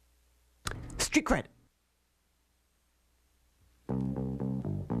Street cred.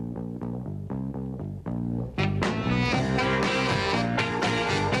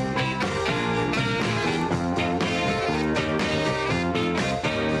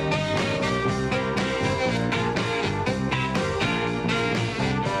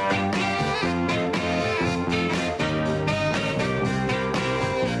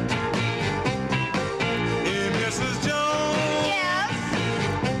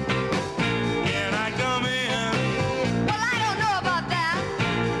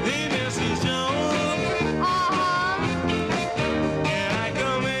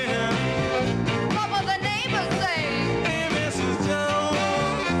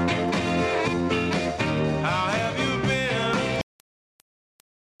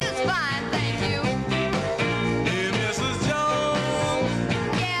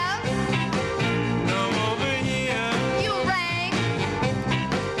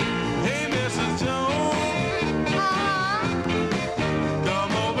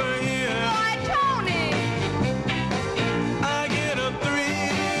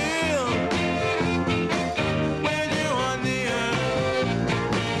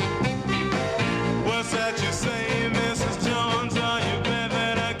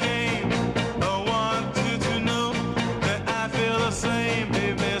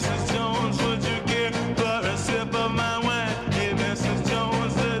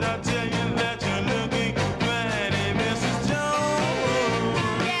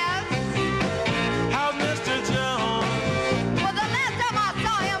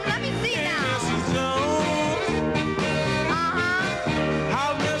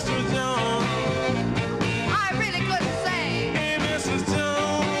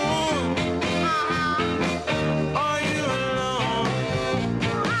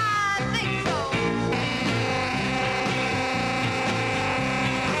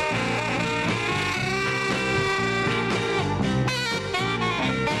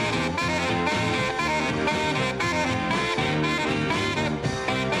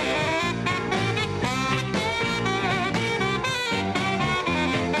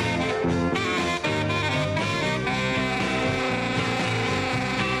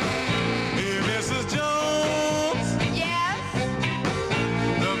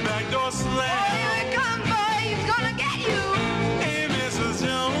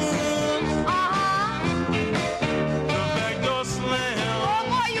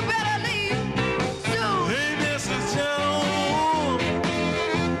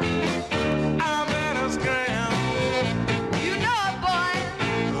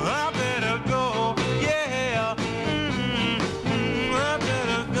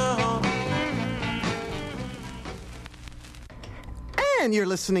 And you're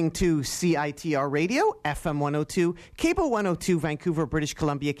listening to CITR Radio, FM 102, Cable 102, Vancouver, British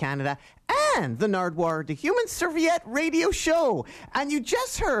Columbia, Canada, and the Nardwuar, the Human Serviette Radio Show. And you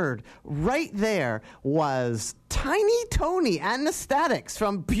just heard right there was Tiny Tony and the Statics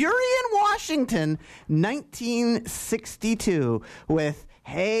from Burien, Washington, 1962, with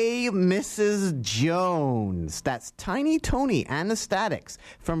Hey Mrs. Jones. That's Tiny Tony and the Statics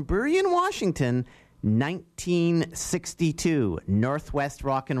from Burien, Washington, 1962, Northwest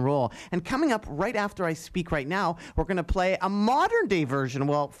rock and roll. And coming up right after I speak right now, we're going to play a modern day version,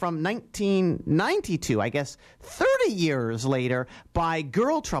 well, from 1992, I guess 30 years later, by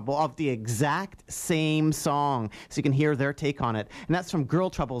Girl Trouble of the exact same song. So you can hear their take on it. And that's from Girl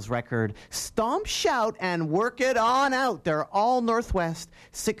Trouble's record, Stomp, Shout, and Work It On Out. They're all Northwest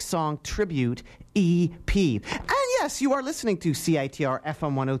 6-song tribute EP. And yes, you are listening to CITR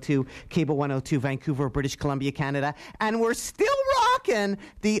FM 102, Cable 102, Vancouver, British Columbia, Canada, and we're still rocking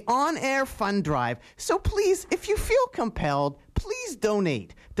the on-air fund drive. So please, if you feel compelled, please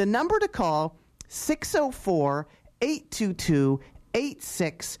donate. The number to call,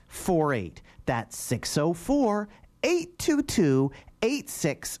 604-822-8648. That's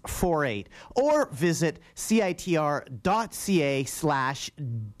 604-822-8648, or visit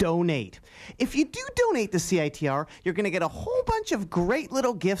citr.ca/donate. If you do donate to CITR, you're going to get a whole bunch of great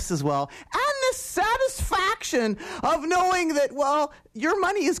little gifts as well, and the satisfaction of knowing that, well, your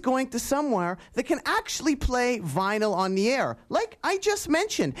money is going to somewhere that can actually play vinyl on the air, like I just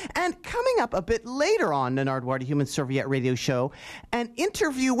mentioned. And coming up a bit later on the Nardwuar, the Human Serviette Radio Show, an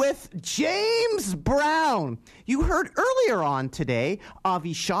interview with James Brown. You heard earlier on today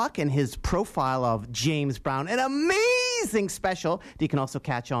Avi Shock and his profile of James Brown, an amazing amazing special that you can also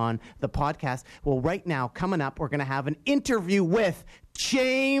catch on the podcast. Well, right now, coming up, we're going to have an interview with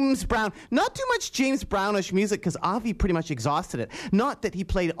James Brown. Not too much James Brownish music because Avi pretty much exhausted it. Not that he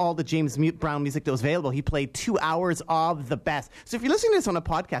played all the James Brown music that was available. He played 2 hours of the best. So if you're listening to this on a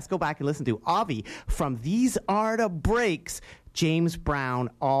podcast, go back and listen to Avi from These Are the Breaks, James Brown,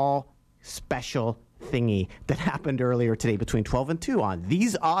 all special thingy that happened earlier today between 12 and 2 on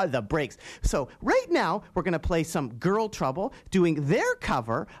These Are the Breaks. So right now, we're going to play some Girl Trouble doing their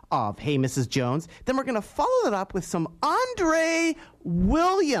cover of Hey Mrs. Jones. Then we're going to follow it up with some Andre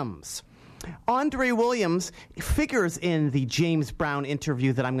Williams. Andre Williams figures in the James Brown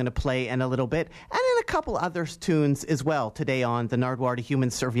interview that I'm going to play in a little bit, and in a couple other tunes as well today on the Nardwuar to Human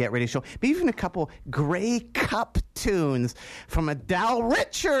Serviette radio show. Maybe even a couple Grey Cup tunes from a Dal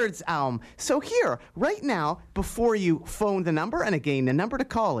Richards album. So here, right now, before you phone the number, and again, the number to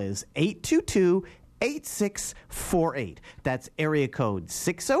call is 822-8648. That's area code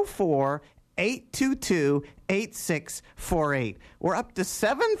 604-822-8648. We're up to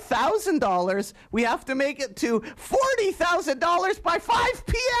 $7,000. We have to make it to $40,000 by 5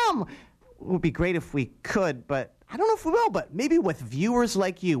 p.m. It would be great if we could, but I don't know if we will, but maybe with viewers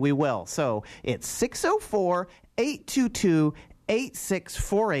like you, we will. So it's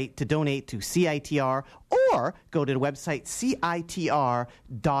 604-822-8648 to donate to CITR, or go to the website CITR.ca.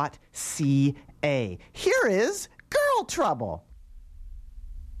 Here is Girl Trouble.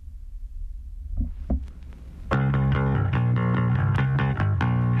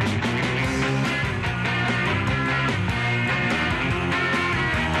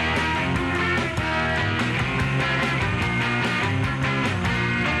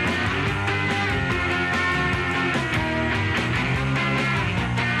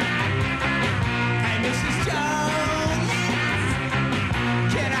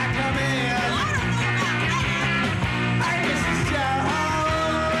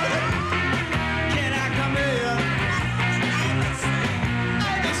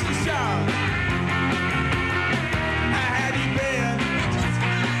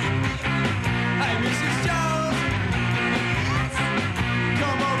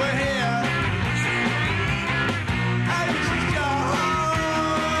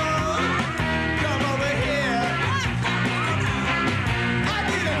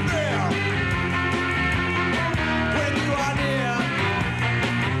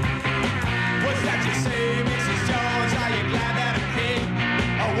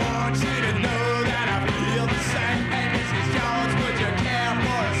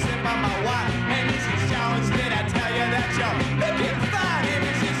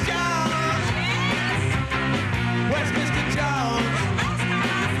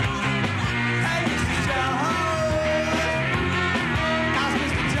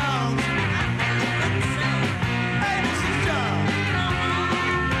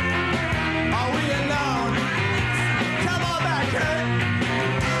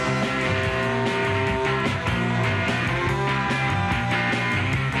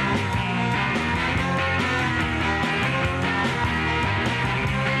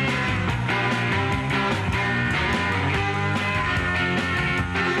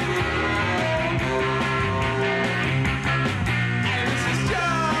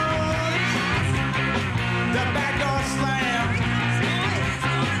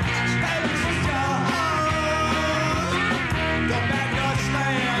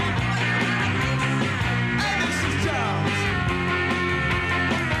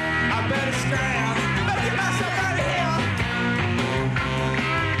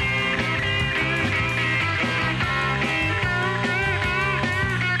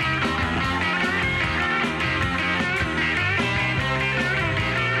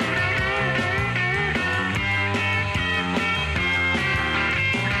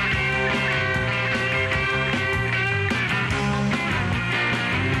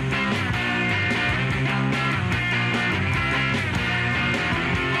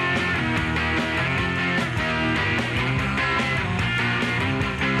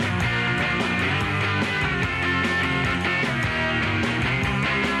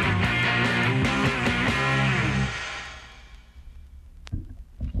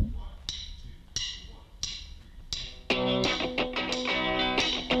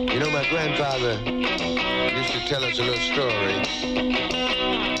 Grandfather used to tell us a little story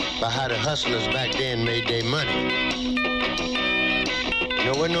about how the hustlers back then made their money.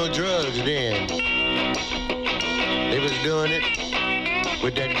 There wasn't no drugs then. They was doing it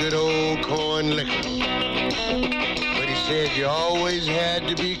with that good old corn liquor. But he said you always had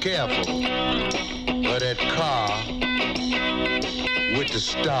to be careful of that car with the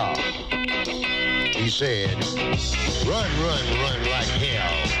star. He said, run, run, run like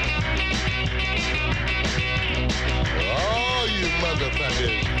hell. All you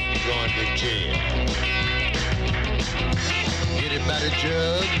motherfuckers going to jail. Get it by the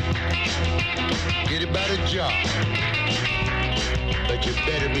jug, get it by the jar. But you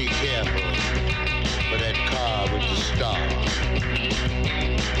better be careful for that car with the star.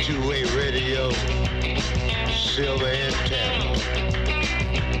 Two-way radio, silver antenna.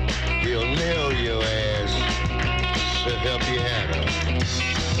 He'll nail your ass, so help you Hannah.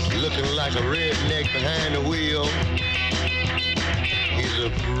 Looking like a redneck behind the wheel. He's a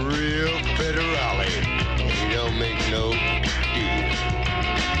real federale, and he don't make no deal.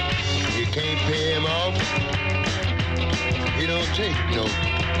 You can't pay him off, he don't take no.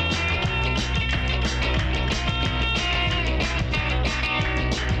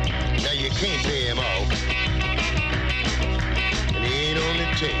 Now you can't pay him off, and he ain't on the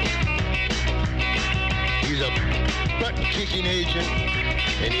tape. He's a butt-kicking agent,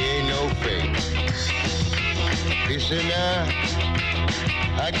 and he ain't no fake. He said, now,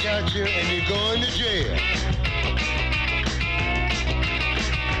 I got you, and you're going to jail.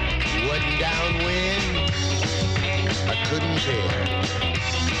 You wasn't downwind, I couldn't tell.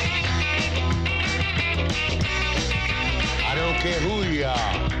 I don't care who you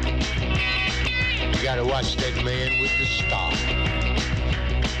are. You gotta watch that man with the star.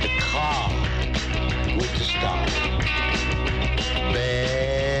 The car with the star.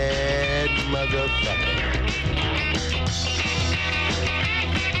 Bad motherfucker.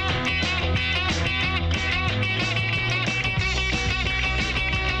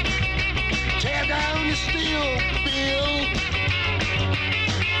 Tear down the steel, Bill.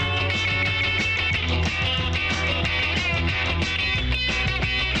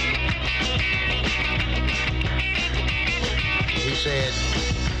 He said,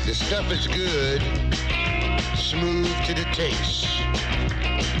 the stuff is good, smooth to the taste.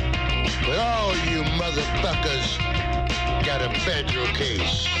 But all you motherfuckers got a federal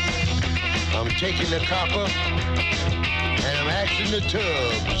case. I'm taking the copper and I'm axing the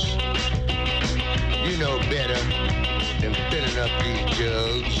tubs. You know better than filling up these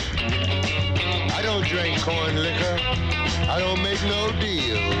jugs. I don't drink corn liquor. I don't make no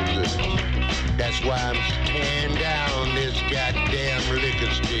deals. That's why I'm tearing down this goddamn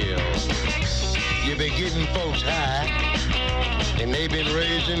liquor still. You've been getting folks high, and they've been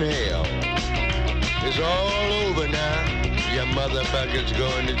raising hell. It's all over now. You motherfuckers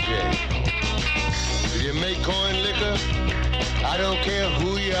going to jail. If you make corn liquor, I don't care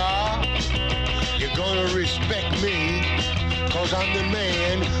who you are. You're gonna respect me, cause I'm the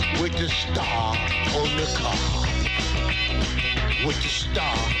man with the star on the car. With the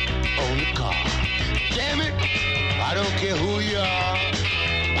star on the car. Damn it, I don't care who you are.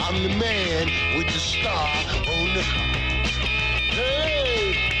 I'm the man with the star on the car.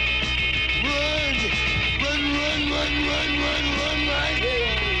 Hey, run, run, run, run, run, run, run right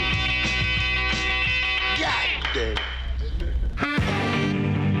here. God damn.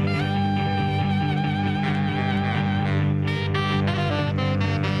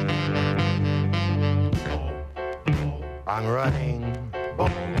 I'm running,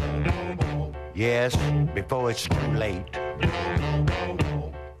 yes, before it's too late,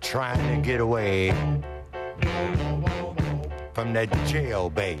 trying to get away from that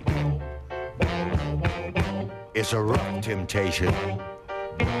jailbait. It's a rough temptation,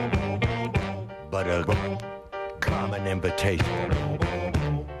 but a common invitation,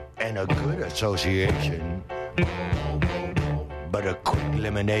 and a good association, but a quick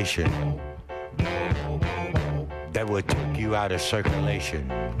elimination that would take you out of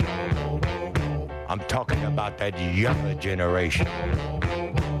circulation. I'm talking about that younger generation.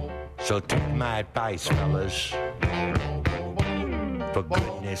 So take my advice, fellas. For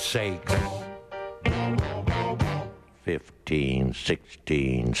goodness sakes. 15,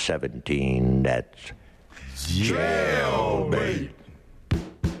 16, 17, that's jailbait.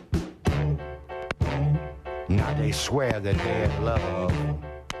 Now they swear that they're in love,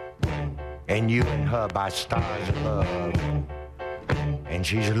 and you and her by stars above, and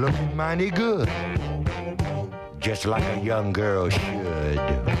she's looking mighty good, just like a young girl should.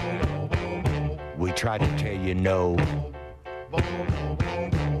 We try to tell you no,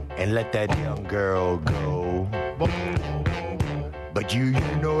 and let that young girl go, but you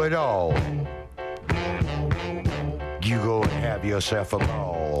know it all. You go and have yourself a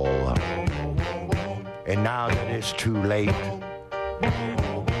ball, and now that it's too late,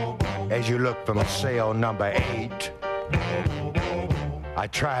 as you look from cell number 8, I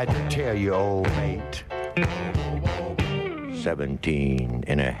tried to tell you, old mate, 17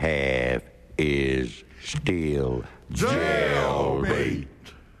 and a half is still jailbait.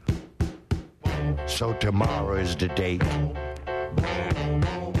 So tomorrow is the date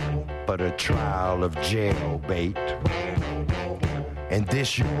for the trial of jailbait. And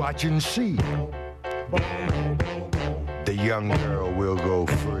this you watch and see. The young girl will go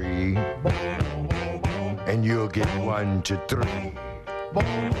free, and you'll get 1 to 3.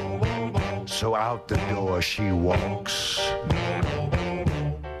 So out the door she walks,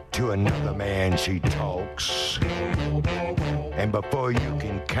 to another man she talks, and before you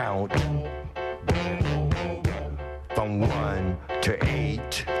can count from 1 to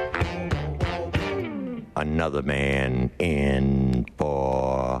 8, another man in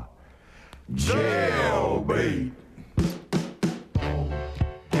for jailbait.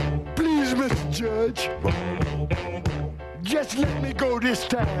 Please, Mr. Judge, just let me go this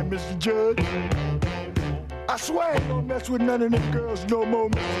time, Mr. Judge. I swear I ain't gonna mess with none of them girls no more,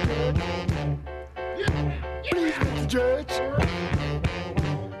 Mr. Judge. Please, Mr. Judge.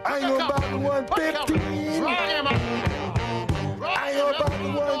 I ain't gonna buy the 115. I ain't gonna buy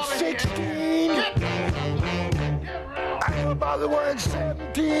the 116. I ain't gonna buy the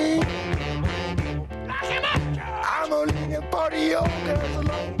 117. I'm gonna leave them 40-year-old girls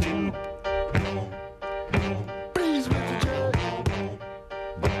alone too. Please, Mr. Judge.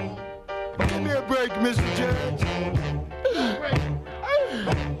 Give me a break, Mr. Judge.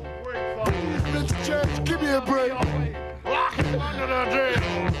 Please, Mr. Judge, give me a break. Lock him under the jail.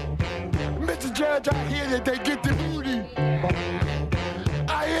 Mr. Judge, I hear that they get the booty.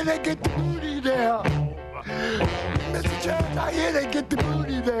 I hear they get the booty there. Mr. Judge, I hear they get the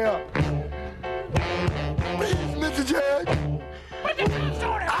booty there. Please, Mr. Judge.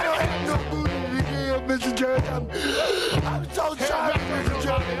 I don't have no booty to give, Mr. Judge. I'm so sorry, Mr.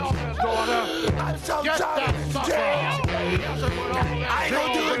 Judge. I'm so sorry, Mr. Judge. I ain't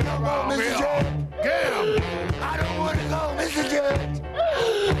gonna do it no more, Mr. Judge. I don't want to go, Mr. Judge.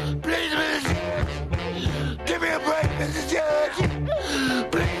 Please, Mr. Judge. Give me a break, Mr. Judge.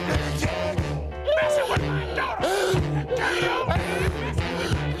 Please, Mr. Judge. Messing with my daughter.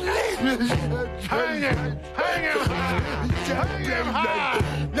 Please, Mr. Judge. Hang him. Hang him high. Hang him high.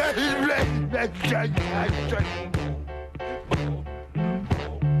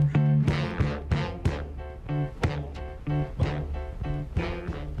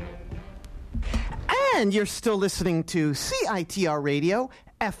 And you're still listening to CITR Radio,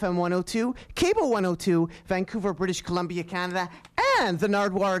 FM 102, Cable 102, Vancouver, British Columbia, Canada, and the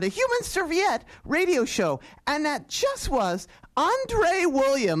Nardwuar, the Human Serviette radio show. And that just was Andre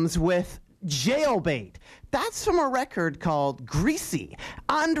Williams with Jailbait. That's from a record called Greasy.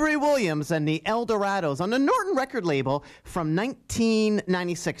 Andre Williams and the Eldorados on the Norton record label from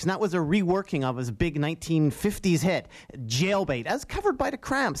 1996. And that was a reworking of his big 1950s hit, Jailbait, as covered by the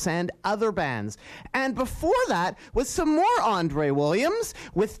Cramps and other bands. And before that was some more Andre Williams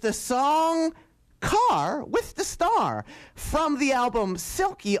with the song Car with the Star from the album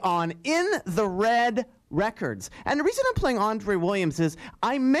Silky on In the Red Records. And the reason I'm playing Andre Williams is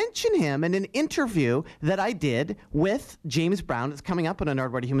I mention him in an interview that I did with James Brown. It's coming up on a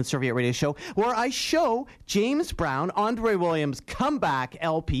Nardwuar Human Serviette radio show where I show James Brown, Andre Williams' comeback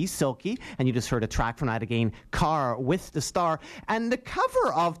LP, Silky, and you just heard a track from that again, Car with the Star. And the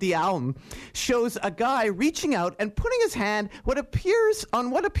cover of the album shows a guy reaching out and putting his hand what appears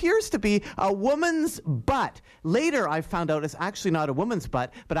to be a woman's butt. Later, I found out it's actually not a woman's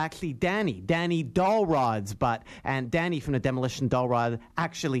butt, but actually Danny Dalrod's butt. And Danny from the Demolition Dalrod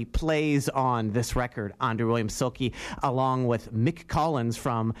actually plays on this record, Andre Williams Silky, along with Mick Collins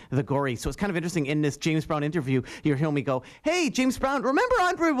from The Gory. So it's kind of interesting in this James Brown interview, you're hearing me go, hey, James Brown, remember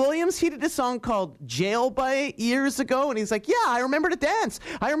Andre Williams? He did a song called Jailbait years ago. And he's like, yeah, I remember to dance.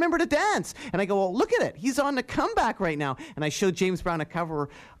 And I go, well, look at it. He's on the comeback right now. And I showed James Brown the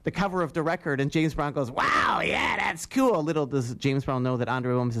cover of the record, and James Brown goes, wow, yeah, that's cool. Little does James Brown know that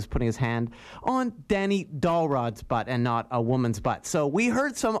Andre Williams is putting his hand on Danny Dalrod's butt and not a woman's butt. So we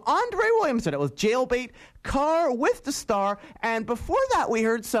heard some Andre Williams, and it was Jailbait, Car with the Star, and before that we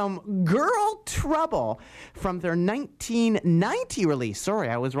heard some Girl Trouble from their 1990 release. Sorry,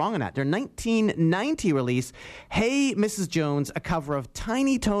 I was wrong on that. Their 1990 release, Hey Mrs. Jones, a cover of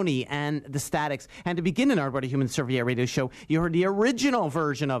Tiny Tony and the Statics. And to begin an Nardwuar Human Serviette radio show, you heard the original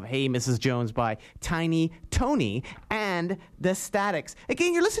version of Hey Mrs. Jones by Tiny Tony and the Statics.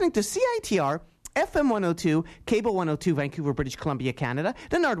 Again, you're listening to CITR FM 102, Cable 102, Vancouver, British Columbia, Canada,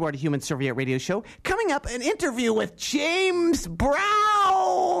 the Nardwuar Human Serviette radio show. Coming up, an interview with James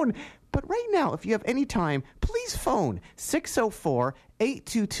Brown. But right now, if you have any time, please phone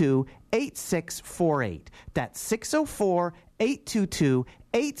 604-822-8648. That's 604-822-8648.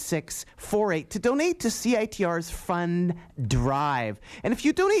 8648 to donate to CITR's fund drive. And if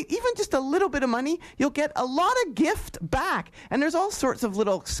you donate even just a little bit of money, you'll get a lot of gift back. And there's all sorts of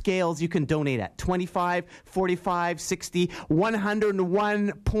little scales you can donate at. 25, 45, 60,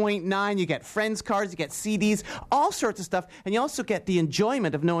 101.9. You get friends cards, you get CDs, all sorts of stuff. And you also get the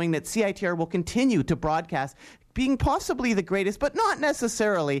enjoyment of knowing that CITR will continue to broadcast, being possibly the greatest, but not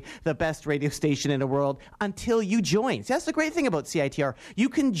necessarily the best radio station in the world until you join. See, that's the great thing about CITR. You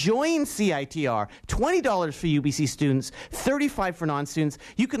can join CITR. $20 for UBC students, $35 for non-students.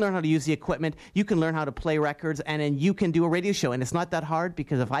 You can learn how to use the equipment. You can learn how to play records, and then you can do a radio show. And it's not that hard,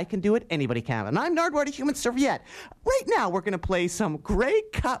 because if I can do it, anybody can. And I'm Nardwuar, the Human Serviette. Right now, we're going to play some Grey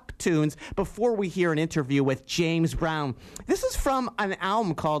Cup tunes before we hear an interview with James Brown. This is from an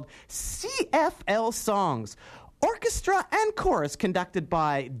album called CFL Songs. Orchestra and chorus conducted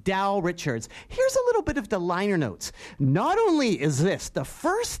by Dal Richards. Here's a little bit of the liner notes. Not only is this the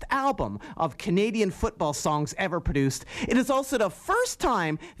first album of Canadian football songs ever produced, it is also the first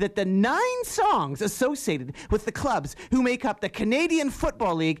time that the 9 songs associated with the clubs who make up the Canadian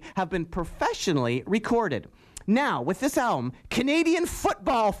Football League have been professionally recorded. Now, with this album, Canadian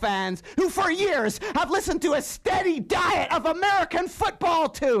football fans who for years have listened to a steady diet of American football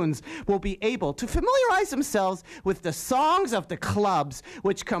tunes will be able to familiarize themselves with the songs of the clubs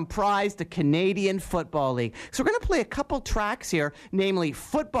which comprise the Canadian Football League. So we're going to play a couple tracks here, namely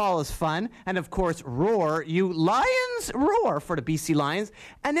Football is Fun, and of course, Roar, You Lions Roar for the BC Lions.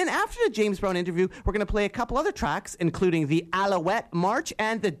 And then after the James Brown interview, we're going to play a couple other tracks, including the Alouette March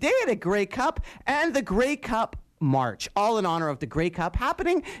and the Day of the Grey Cup and the Grey Cup March, all in honor of the Grey Cup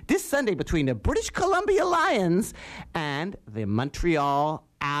happening this Sunday between the British Columbia Lions and the Montreal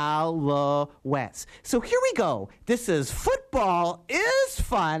Alouettes. So here we go. This is Football is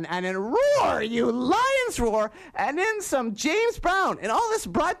Fun, and then Roar, You Lions Roar, and then some James Brown. And all this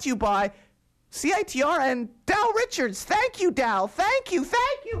brought to you by CITR and Dal Richards. Thank you, Dal. Thank you,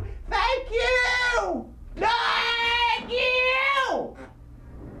 thank you, thank you! Thank you!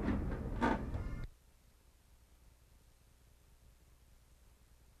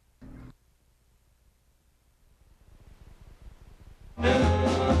 Up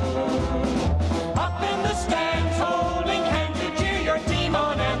in the stands, holding hands, you cheer your team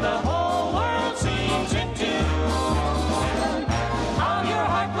on, and the whole world seems in tune. How your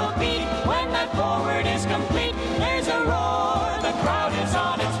heart will beat when that forward is complete. There's a roar, the crowd is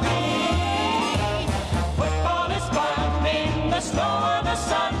on its feet. Football is fun in the snow or the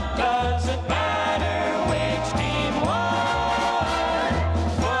sun. Doesn't matter which team won.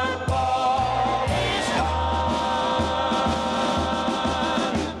 Football is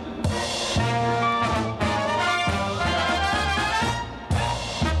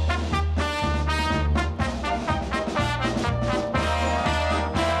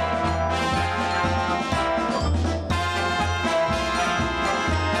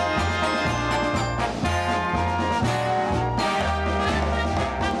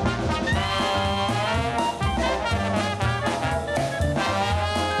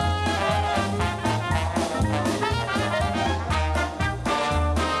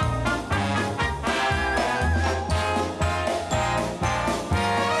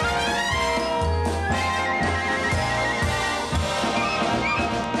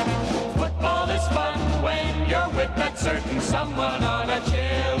certain someone on a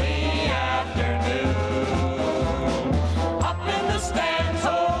chilly afternoon. Up in the stands,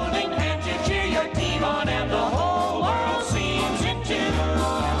 holding hands, you cheer your team on, and the whole world seems in tune.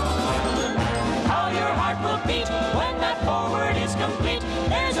 How your heart will beat when that forward is complete.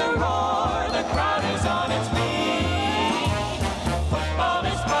 There's a roar, the crowd is on its feet. Football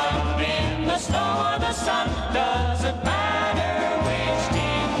is fun in the snow or the sun. Doesn't matter which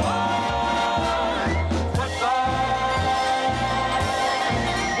team won. Football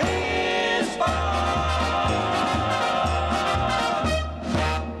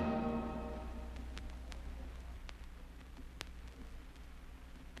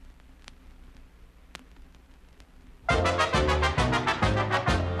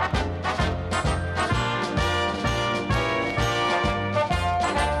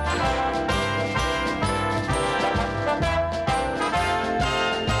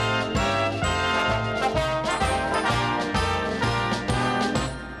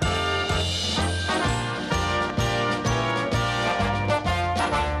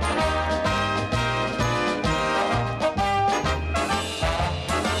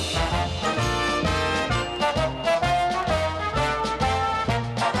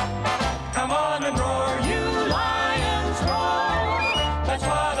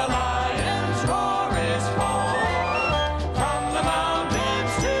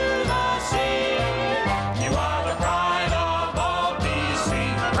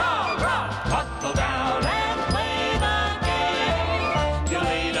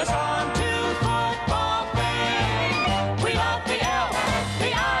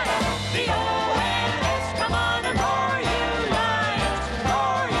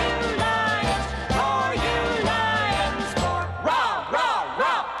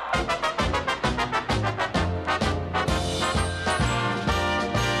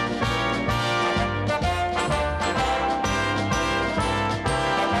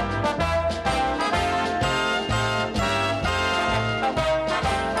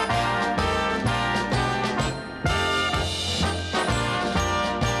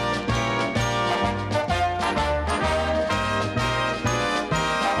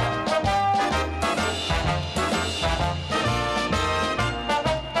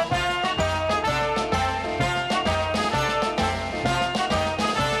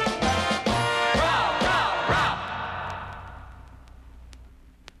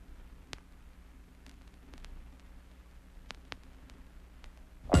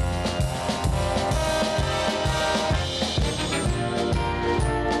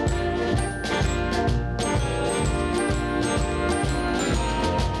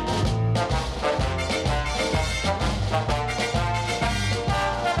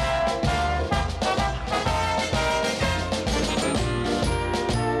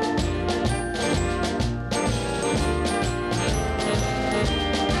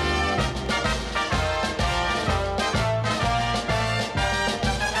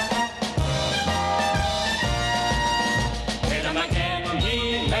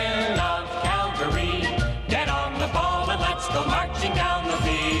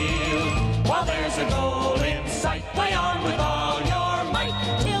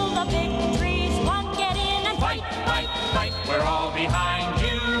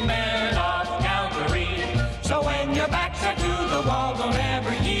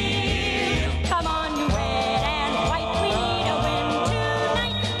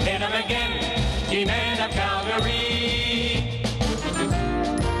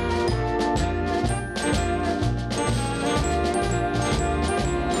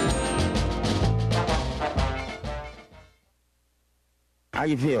How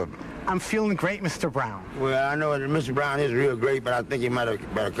you feel? I'm feeling great, Mr. Brown. Well, I know that Mr. Brown is real great, but I think you might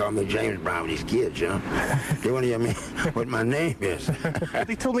have better call me James Brown with these kids, you know? They want to hear me what my name is.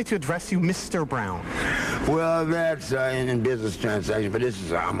 They told me to address you Mr. Brown. Well, that's in business transactions, but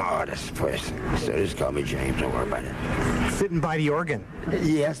I'm an artist person, so just call me James. Don't worry about it. Sitting by the organ.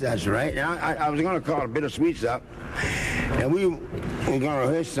 Yes, that's right. Now, I was going to call a Bittersweets up, and we were going to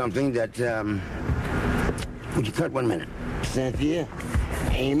rehearse something that, would you cut 1 minute? Cynthia,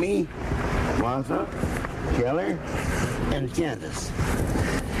 Amy, Martha, Kelly, and Candace.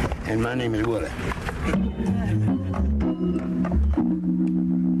 And my name is Willie.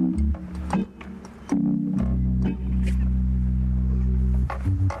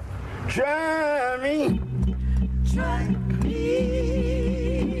 Try me. Try me.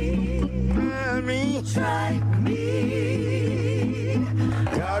 Try me. Try me.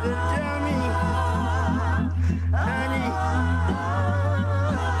 Gotta tell me, honey.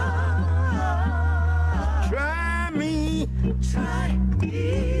 Try me. Try me.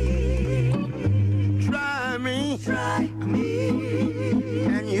 Try me. Try me.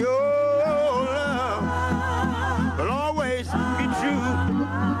 And your love will always be true.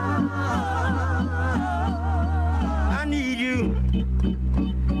 I need you.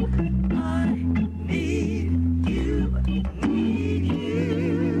 I need you. Need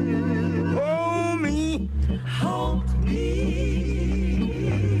you. Hold me. Hold me.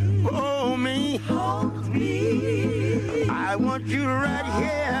 Hold me. Hold me. I want you right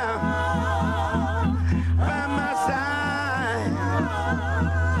here by my side.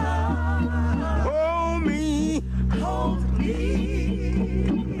 Hold me. Hold me.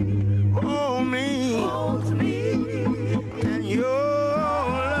 Hold me. Hold me. And your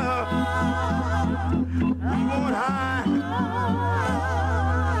love, we won't hide.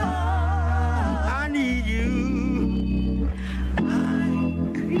 I need you. I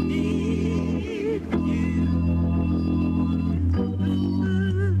need you.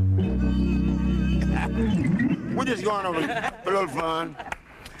 We're just going over for a little fun.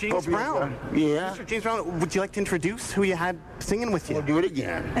 James Hope you- Brown. Yeah. Mr. James Brown, would you like to introduce who you had singing with We'll you? do it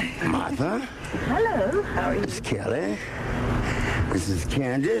again. Martha. Hello, how are you? This is Kelly. This is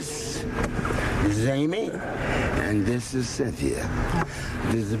Candace. This is Amy. And this is Cynthia.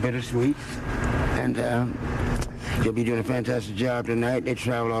 This is Bittersweet. And you'll be doing a fantastic job tonight. They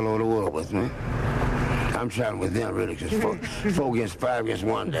travel all over the world with me. I'm traveling with them, really, because 4 against 5 against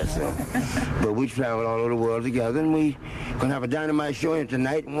 1, that's all. But we travel all over the world together, and we going to have a dynamite show here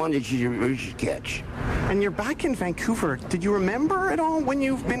tonight, and one that you should catch. And you're back in Vancouver. Did you remember at all when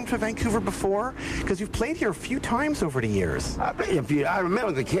you've been to Vancouver before? Because you've played here a few times over the years. I played a few. I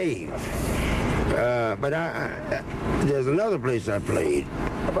remember the cave. But there's another place I played.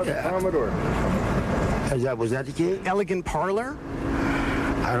 How about the Commodore? Was that the cave? Elegant Parlor?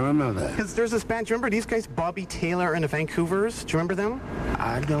 I don't remember that. Because there's this band. Do you remember these guys, Bobby Taylor and the Vancouvers? Do you remember them?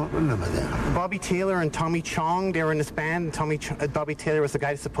 I don't remember that. Bobby Taylor and Tommy Chong, they were in this band. Bobby Taylor was the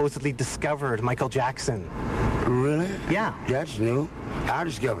guy that supposedly discovered Michael Jackson. Really? Yeah. That's new. I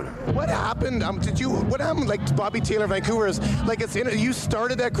discovered her. What happened? What happened? Like Bobby Taylor, Vancouver's. Like you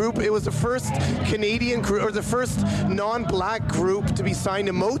started that group. It was the first Canadian group, or the first non-black group to be signed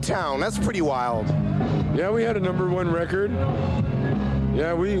to Motown. That's pretty wild. Yeah, we had a #1 record.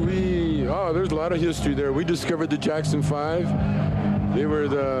 Yeah, there's a lot of history there. We discovered the Jackson 5. They were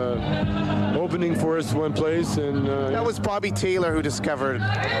the opening for us one place, and That was Bobby Taylor who discovered,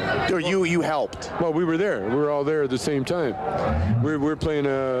 or you helped. well, we were there. We were all there at the same time. We're playing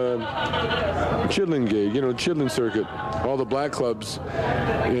a chitlin gig, chitlin circuit, all the black clubs,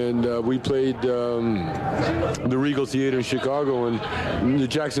 and we played the Regal Theater in Chicago, and the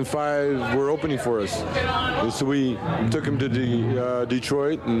Jackson 5 were opening for us. And so we took them to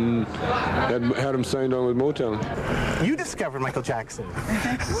Detroit and had them signed on with Motown. You discovered Michael Jackson.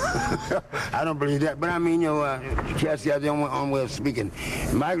 I don't believe that. But I mean, Cassie got the own way of speaking.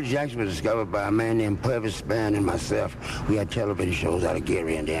 Michael Jackson was discovered by a man named Purvis Spann and myself. We had television shows out of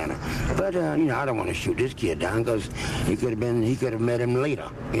Gary, Indiana. But, I don't want to shoot this kid down because he could have met him later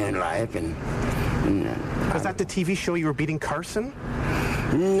in life. Was that the TV show you were beating Carson?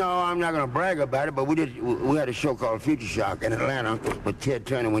 No, I'm not going to brag about it, but we had a show called Future Shock in Atlanta with Ted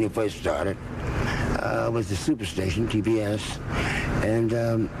Turner when he first started. It was the Superstation, TBS, and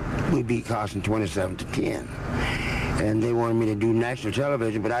we beat Carson 27-10. And they wanted me to do national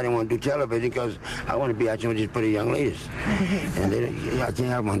television, but I didn't want to do television because I want to be out there with just pretty young ladies. And I can't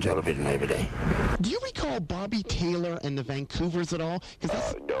have them on television every day. Do you recall Bobby Taylor and the Vancouvers at all?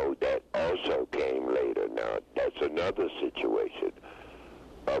 No, that also came later. Now, that's another situation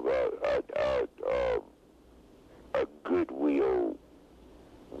of a goodwill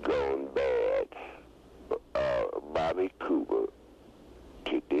gone bad. Bobby Cooper,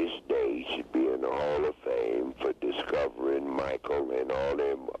 to this day, should be in the Hall of Fame for discovering Michael and all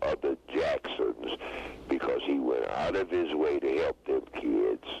them other Jacksons, because he went out of his way to help them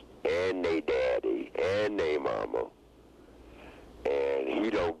kids and they daddy and they mama, and he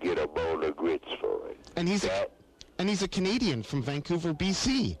don't get a bowl of grits for it. And he's a Canadian from Vancouver,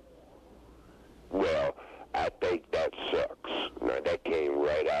 BC. Well, I think that sucks. Now, that came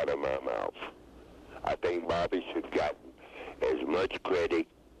right out of my mouth. I think Bobby should have gotten as much credit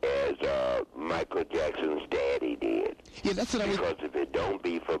as Michael Jackson's daddy did. Yeah, that's what I was... Because if it don't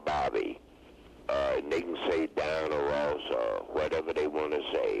be for Bobby, and they can say Diana Ross or whatever they want to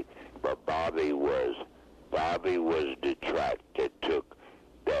say, but Bobby was the track that took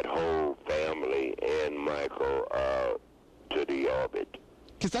that whole family and Michael to the orbit.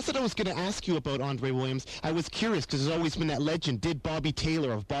 Because that's what I was going to ask you about, Andre Williams. I was curious, because there's always been that legend. Did Bobby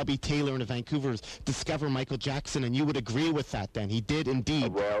Taylor of Bobby Taylor and the Vancouvers discover Michael Jackson? And you would agree with that, then. He did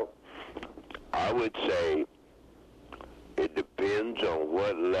indeed. Well, I would say it depends on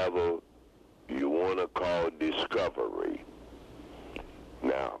what level you want to call discovery.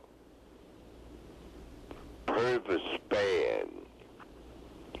 Now, Purvis Spann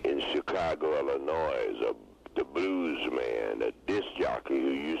in Chicago, Illinois, the blues man, a disc jockey who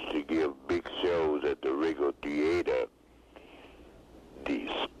used to give big shows at the Regal Theater,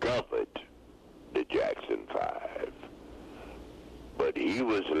 discovered the Jackson 5. But he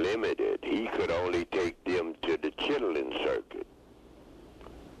was limited. He could only take them to the Chitlin circuit.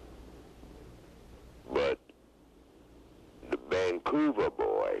 But the Vancouver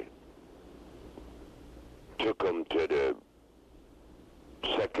boy took them to the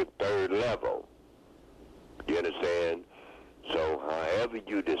second, third level. You understand? So however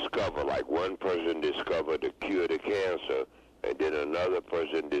you discover, like one person discovered the cure to cancer, and then another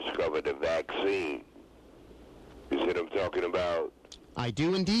person discovered the vaccine. You see what I'm talking about? I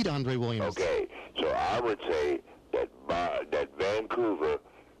do indeed, Andre Williams. Okay, so I would say that that Vancouver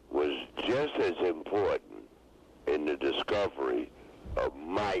was just as important in the discovery of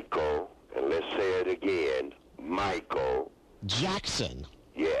Michael, and let's say it again, Michael Jackson.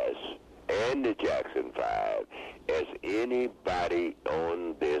 Yes, and the Jackson 5 as anybody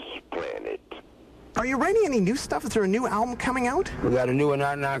on this planet. Are you writing any new stuff? Is there a new album coming out? We got a new one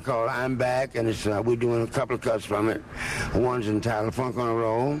out now called I'm Back, and it's we're doing a couple of cuts from it. One's entitled Funk on a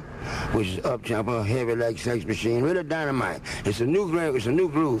Roll, which is up-tempo, heavy like Sex Machine, really dynamite. It's a new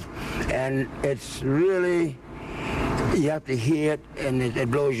groove, and it's really, you have to hear it, and it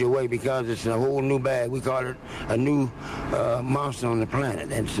blows you away because it's a whole new bag. We call it a new monster on the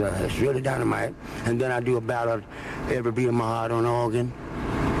planet. It's really dynamite. And then I do a ballad, Every Beat of My Heart on organ.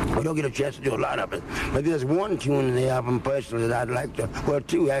 We don't get a chance to do a lot of it. But there's one tune in the album personally that I'd like to, well,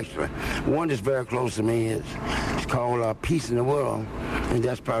 two actually. One that's very close to me it's called Peace in the World. And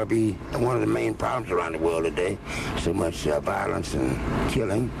that's probably one of the main problems around the world today. So much violence and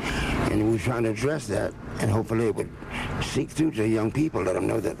killing. And we're trying to address that. And hopefully it would seek through to young people, let them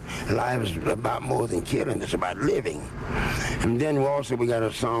know that life is about more than killing. It's about living. And then we got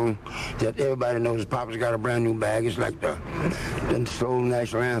a song that everybody knows. Papa's got a brand new bag. It's like the soul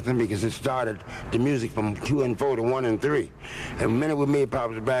national anthem because it started the music from 2 and 4 to 1 and 3. And the minute we made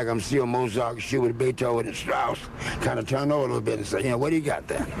Papa's bag, I'm still Mozart, Schubert, Beethoven, and Strauss. Kind of turned over a little bit and said, what do you got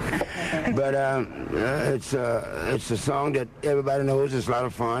there? But it's a song that everybody knows. It's a lot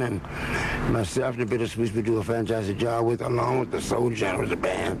of fun. And myself and the Bittersweets, we do a fantastic job with, along with the Soul Generals, the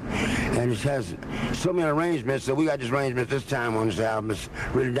band. And it has so many arrangements. So we got this arrangement this time on this album. It's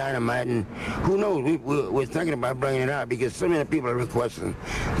really dynamite. And who knows? We're thinking about bringing it out because so many people are requesting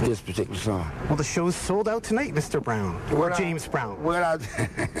this particular song. Well, the show's sold out tonight, Mr. Brown. Or James Brown. Well,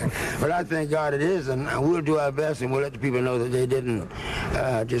 I thank God it is. And we'll do our best and we'll let the people know that they didn't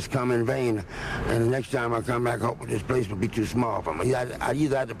just come in vain. And the next time I come back, hopefully this place will be too small for me. I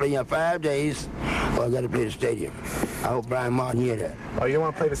either have to play here 5 days or I got to play the stadium. I hope Brian Martin hear that. Oh, you don't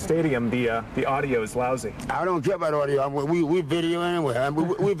want to play the stadium. The audio is lousy. I don't care about audio. We video anyway.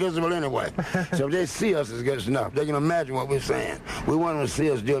 We're visible anyway. So if they see us, it's good enough. They can imagine what we're saying. We want them to see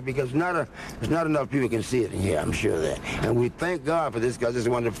us do it because there's not enough people can see it in here, I'm sure of that. And we thank God for this because it's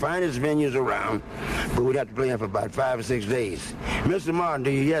one of the finest venues around, but we'd have to play here for about 5 or 6 days. Mr. Martin,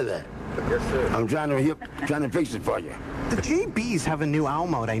 do you hear that? Yes, sir. I'm trying to fix it for you. The JBs have a new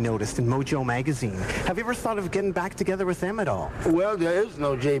album out, I noticed, in Mojo magazine. Have you ever thought of getting back together with them at all? Well, there is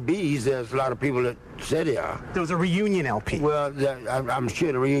no JBs. There's a lot of people that say they are. There was a reunion LP. Well, I'm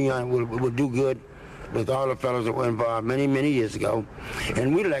sure the reunion will do good with all the fellows that were involved many, many years ago.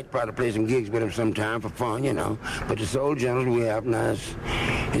 And we'd like to probably play some gigs with them sometime for fun, But the Soul Generals we have now,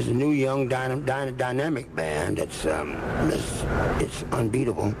 It's a new, young, dynamic band. It's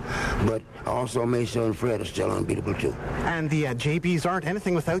unbeatable, but also Maceo and Fred are still unbeatable too. And the JBs aren't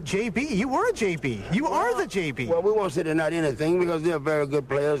anything without JB. You were a JB. You are the JB. Well, we won't say they're not anything because they're very good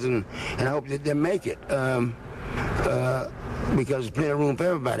players, and I hope that they make it. Because there's plenty of room for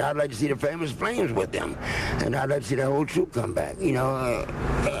everybody. I'd like to see the Famous Flames with them, and I'd like to see the whole troop come back. You know,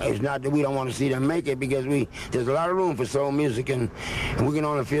 it's not that we don't want to see them make it, because there's a lot of room for soul music, and we can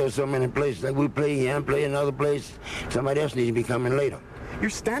only fill so many places. Like we play here and play another place, somebody else needs to be coming later. You're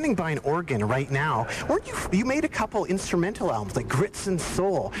standing by an organ right now. Weren't you made a couple instrumental albums, like Grits and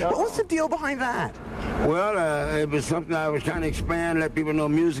Soul. What was the deal behind that? Well, it was something I was trying to expand, let people know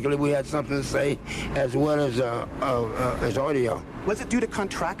musically we had something to say, as well as audio. Was it due to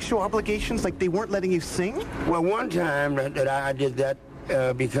contractual obligations, like they weren't letting you sing? Well, one time that I did that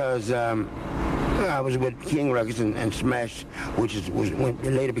because I was with King Records and Smash, which was when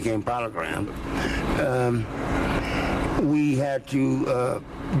it later became Polygram. We had to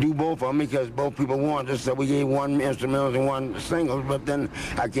do both of them because both people wanted us, so we gave one instrumental and one single, but then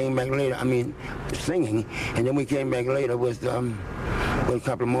I came back later, singing, and then we came back later with a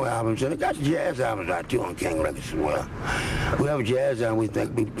couple more albums, and I got jazz albums out too on King Records as well. We have a jazz album we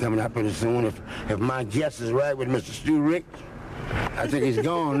think will be coming out pretty soon. If my guess is right with Mr. Stu Rick, I think he's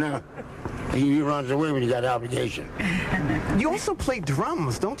gone now. He runs away when he got obligation. You also play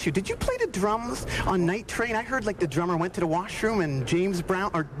drums, don't you? Did you play the drums on Night Train? I heard like the drummer went to the washroom and James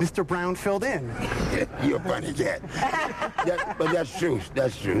Brown or Mr. Brown filled in. You're a funny cat. But that's true.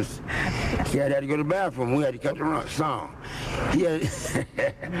 That's true. Cat had to go to the bathroom. We had to cut the song.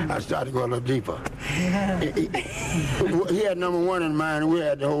 I started to go a little deeper. He had number one in mind, and we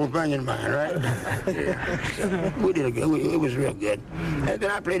had the whole thing in mind, right? We did it was real good. And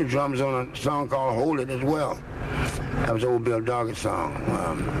then I played the drums on a song called Hold It as well. That was old Bill Doggett song.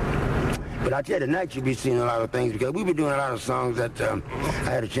 But I tell you, tonight you'll be seeing a lot of things because we've been doing a lot of songs that I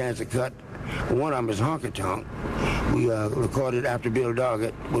had a chance to cut. One of them is Honky Tonk. We recorded after Bill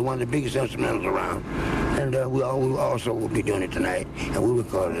Doggett with one of the biggest instrumentals around. And we also will be doing it tonight, and we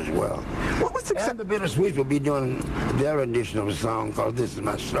recorded it as well. What was and the Bittersweets will be doing their edition of a song called This Is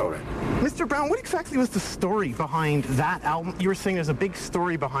My Story. Mr. Brown, what exactly was the story behind that album? You were saying there's a big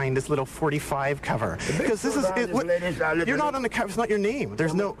story behind this little 45 cover. Because this is... you're not on the cover. It's not your name.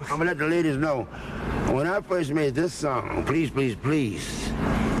 There's no... I'm going to let the ladies know. When I first made this song, Please, Please, Please,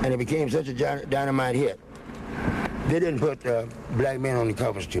 and it became such a dynamite hit, they didn't put black men on the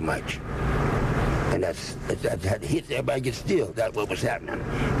covers too much. And that's had hits, everybody gets still. That's what was happening.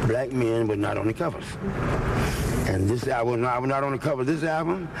 Black men were not on the covers. And this album, I was not on the cover of this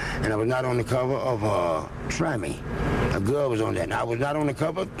album, and I was not on the cover of Try Me. A girl was on that. And I was not on the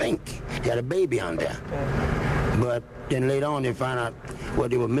cover of Think. They had a baby on there. But then later on, they found out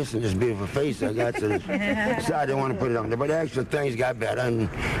what they were missing, this beautiful face I got, so they decided they didn't want to put it on there. But actually, things got better, and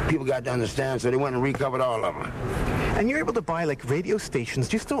people got to understand, so they went and recovered all of them. And you're able to buy, like, radio stations.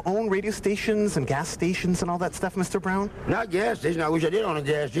 Do you still own radio stations and gas stations and all that stuff, Mr. Brown? Not gas station. I wish I did own a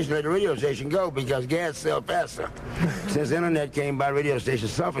gas station, let the radio station go, because gas sells faster. Since the internet came by, radio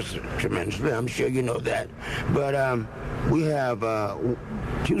stations suffer tremendously. I'm sure you know that. But we have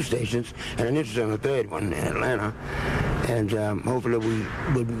 2 stations and an interest in a 3rd one in Atlanta. And hopefully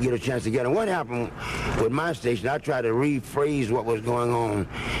we will get a chance to get it. What happened with my station, I tried to rephrase what was going on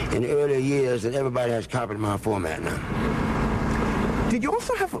in the earlier years, and everybody has copied my format now. Did you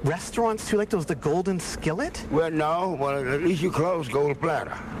also have restaurants, too, like those, the Golden Skillet? Well, no. Well, at least you close Gold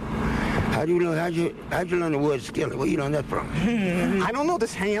Platter. How'd you learn the word skillet? Where you learn that from? I don't know.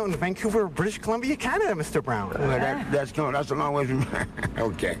 Just hang out in Vancouver, British Columbia, Canada, Mr. Brown. Well, that's a long way from...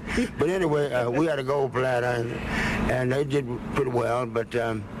 Okay. But anyway, we had a Gold Platter, and they did pretty well, but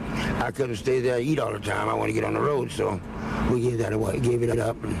I couldn't stay there and eat all the time. I want to get on the road, so we gave that away, gave it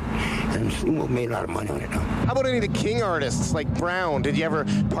up, and made a lot of money on it. How about any of the King artists like Brown? Did you ever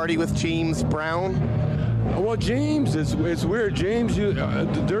party with James Brown? Well, James, it's weird. James,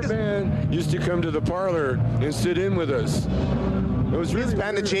 their band used to come to the parlor and sit in with us. It was really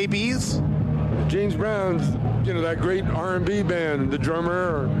band of JBs? James Brown's, that great R&B band, the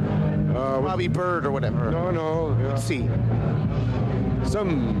drummer. Bobby Bird or whatever. No. Yeah. Let's see.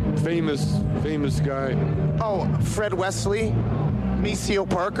 Some famous guy. Oh, Fred Wesley? Maceo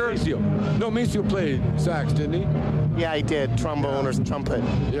Parker? Maceo played sax, didn't he? Yeah, he did. Trombone or trumpet.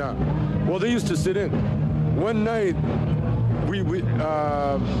 Yeah. Well, they used to sit in. One night,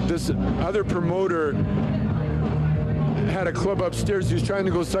 this other promoter had a club upstairs. He was trying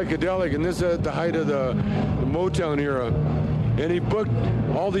to go psychedelic, and this is at the height of the Motown era. and he booked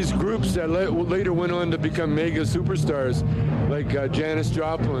all these groups that later went on to become mega superstars, like Janis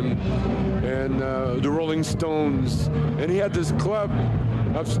Joplin and the Rolling Stones. And he had this club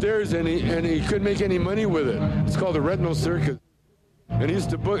upstairs, and he couldn't make any money with it. It's called the Retinal Circus. And he used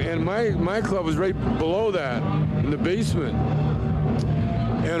to book, and my club was right below that, in the basement.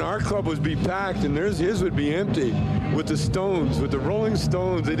 And our club would be packed, and his would be empty, with the Stones, with the Rolling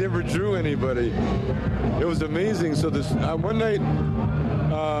Stones. They never drew anybody. It was amazing. So this one night,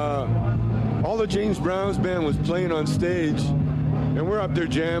 all the James Brown's band was playing on stage, and we're up there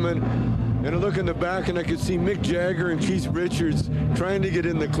jamming. And I look in the back, and I could see Mick Jagger and Keith Richards trying to get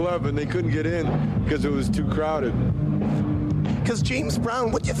in the club, and they couldn't get in because it was too crowded. Because James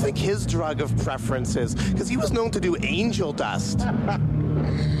Brown, what do you think his drug of preference is? Because he was known to do angel dust.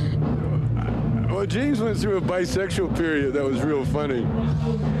 Well, James went through a bisexual period that was real funny.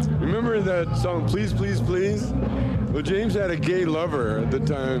 Remember that song, Please, Please, Please? Well, James had a gay lover at the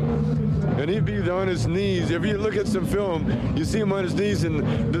time, and he'd be on his knees. If you look at some film, you see him on his knees,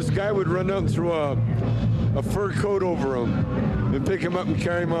 and this guy would run out and throw a fur coat over him and pick him up and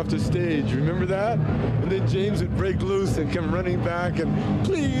carry him off the stage. Remember that? And then James would break loose and come running back and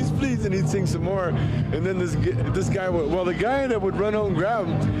please, please, and he'd sing some more. And then this guy the guy that would run out and grab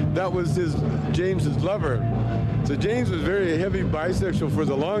him, that was James's lover. So James was very heavy bisexual for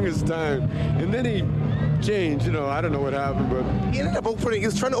the longest time. And then he changed, I don't know what happened, but he ended up he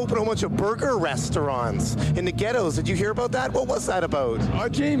was trying to open a bunch of burger restaurants in the ghettos. Did you hear about that? What was that about?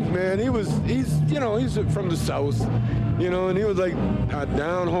 James, man, he's from the South, and he was like a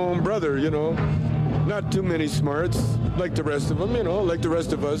down-home brother, not too many smarts like the rest of them, like the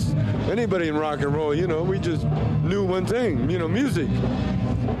rest of us. Anybody in rock and roll, we just knew one thing, music.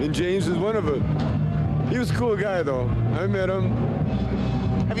 And James is one of it. He was a cool guy, though. I met him.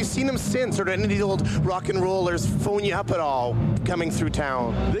 Have you seen him since, or did any of these old rock and rollers phone you up at all coming through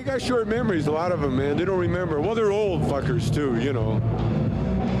town? They got short memories, a lot of them, man. They don't remember. Well, they're old fuckers, too,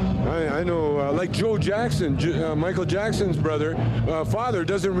 I know, like Joe Jackson, Michael Jackson's father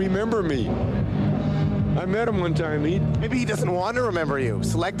doesn't remember me. I met him one time. Maybe he doesn't want to remember you.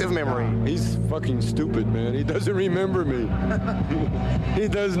 Selective memory. He's fucking stupid, man. He doesn't remember me. He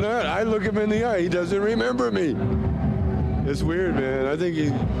does not. I look him in the eye. He doesn't remember me. It's weird, man. I think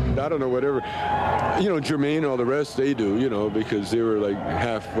I don't know, whatever. Jermaine, all the rest, they do, because they were like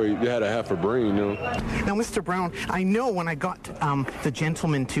halfway, they had a half a brain, Now, Mr. Brown, I know when I got the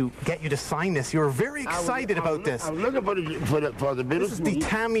gentleman to get you to sign this, you were very excited about this. I was looking for the This is the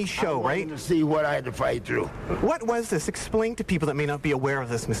Tammy Show, right? To see what I had to fight through. What was this? Explain to people that may not be aware of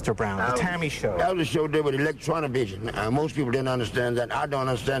this, Mr. Brown. The Tammy Show. That was a show there with electronivision. Most people didn't understand that. I don't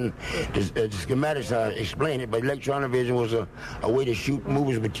understand the schematics how to explain it, but electronivision was a way to shoot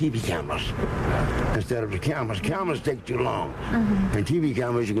movies with TV cameras instead of the cameras. Cameras take too long. And TV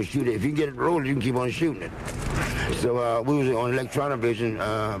cameras, you can shoot it. If you get it rolling, you can keep on shooting it. So we was on electronivision.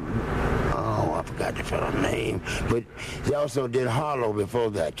 I forgot the fellow's name. But they also did Harlow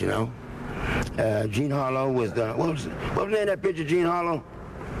before that, Gene Harlow was the... What was the name of that picture, Gene Harlow?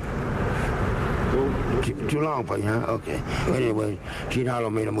 Too long for you, huh? Okay. Anyway, Gene Harlow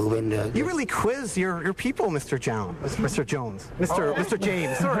made a move in. You really quiz your people, Mr. Jones. Mr. James.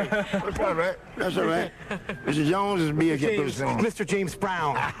 Sorry. That's all right. That's all right. Mr. Jones is being Mr. James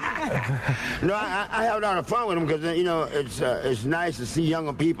Brown. No, I have a lot of fun with him because it's nice to see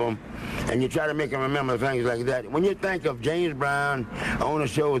younger people, and you try to make them remember things like that. When you think of James Brown on a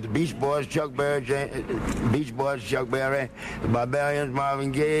show with the Beach Boys, Chuck Berry, the Barbarians,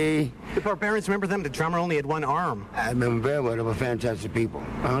 Marvin Gaye. The Barbarians, remember them? The drummer only had one arm. I remember very well. They were fantastic people.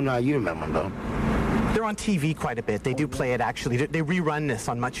 I don't know how you remember them, though. They're on TV quite a bit. They do play it, actually. They rerun this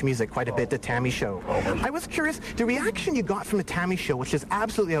on Much Music quite a bit, the Tammy Show. I was curious, the reaction you got from the Tammy Show, which is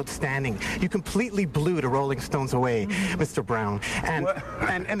absolutely outstanding. You completely blew the Rolling Stones away, Mr. Brown.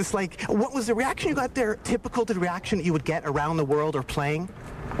 And it's like, what was the reaction you got there typical to the reaction that you would get around the world or playing?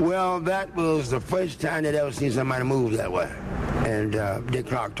 Well, that was the first time that I ever seen somebody move that way. And Dick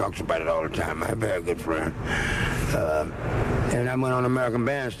Clark talks about it all the time, my very good friend. And I went on American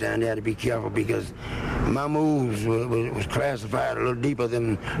Bandstand. They had to be careful because my moves was classified a little deeper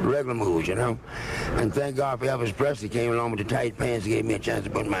than regular moves, And thank God for Elvis Presley came along with the tight pants and gave me a chance to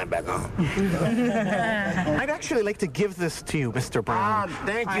put mine back on. I'd actually like to give this to you, Mr. Brown.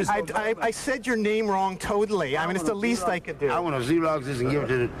 Thank you so much. I said your name wrong totally. I mean, it's the least I could do. I want to Xerox this and give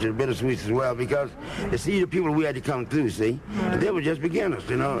it to the Bittersweets as well because you see the people we had to come through, see? They were just beginners,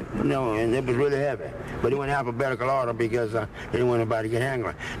 and it was really heavy. But it went in alphabetical order because they didn't want anybody to get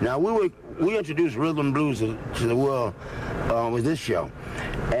angry. Now, we introduced rhythm and blues to the world with this show,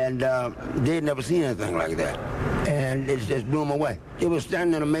 and they had never seen anything like that. and it just blew him away. He was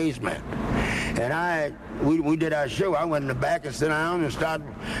standing in amazement. And we did our show. I went in the back and sat down and started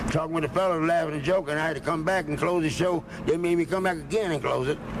talking with the fellas, laughing and joking. I had to come back and close the show. They made me come back again and close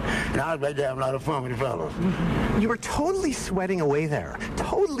it. And I was ready to have a lot of fun with the fellas. You were totally sweating away there.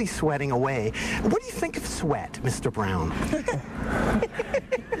 Totally sweating away. What do you think of sweat, Mr. Brown?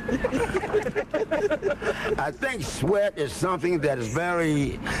 I think sweat is something that is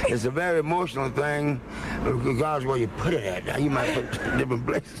it's a very emotional thing, regardless of where you put it at. Now, you might put it in different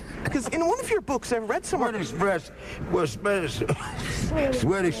places. Because in one of your books, I've read somewhere... Sweat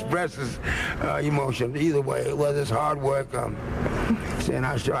expresses emotion either way, whether it's hard work, saying,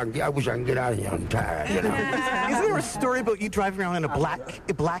 I wish I can get out of here, I'm tired, you know. Isn't there a story about you driving around in a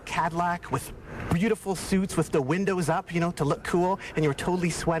black Cadillac with beautiful suits with the windows up, you know, to look cool, and you were totally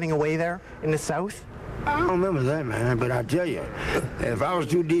sweating away there in the South? I don't remember that, man, but I tell you, if I was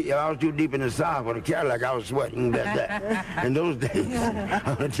too deep in the South with a Cadillac, I was sweating that in those days. I'm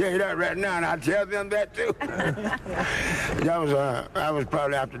gonna tell you that right now, and I'll tell them that too. That was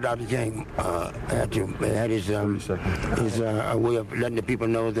probably after Dr. King had his way of letting the people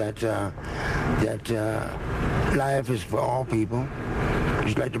know that life is for all people.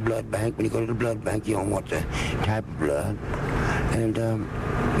 Just like the blood bank. When you go to the blood bank, you don't want the type of blood. And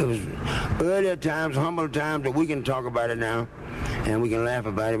it was earlier times, humble times, that we can talk about it now. And we can laugh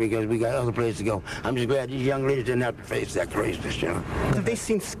about it because we got other places to go. I'm just glad these young ladies didn't have to face that craziness, you know. Have they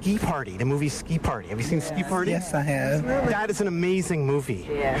seen Ski Party, the movie Ski Party? Have you seen Ski Party? Yes, I have. That is an amazing movie.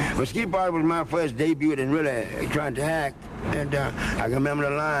 Yeah. Well, Ski Party was my first debut and really trying to act. And I can remember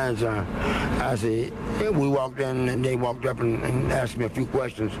the lines. I said, we walked in and they walked up and asked me a few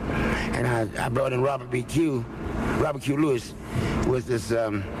questions. And I brought in Robert Q. Lewis with this...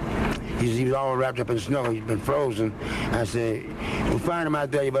 He was all wrapped up in snow. He's been frozen. I said, we'll find him out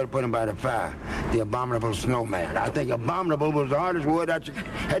there. You better put him by the fire. The abominable snowman. I think abominable was the hardest word I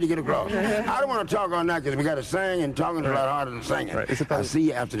had to get across. I don't want to talk on that because we got to sing, and talking is a lot harder than singing. Right. I'll see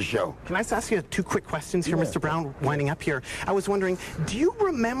you after the show. Can I just ask you 2 quick questions here, Mr. Brown, winding up here? I was wondering, do you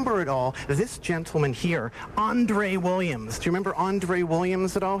remember at all this gentleman here, Andre Williams? Do you remember Andre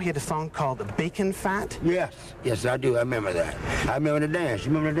Williams at all? He had a song called Bacon Fat. Yes, I do. I remember that. I remember the dance.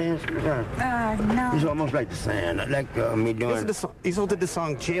 You remember the dance? No. It's almost like the sand, like me doing... He also did the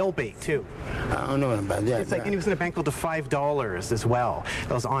song Jailbait, too. I don't know about that. It's like, and he was in a band called The $5 as well.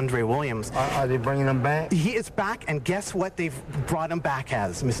 That was Andre Williams. Are they bringing him back? He is back, and guess what they've brought him back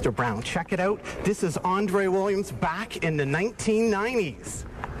as, Mr. Brown? Check it out. This is Andre Williams back in the 1990s.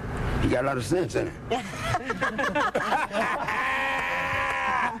 You got a lot of sense in it.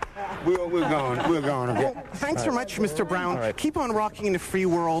 We're going, okay? Well, thanks so much, Mr. Brown. Right. Keep on rocking in the free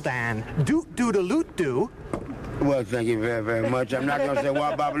world, and doot-doot-a-loot-doo. Well, thank you very, very much. I'm not going to say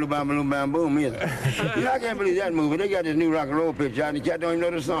wah babaloo bam bam boom either. You know, I can't believe that movie. They got this new rock and roll picture out, and the cat don't even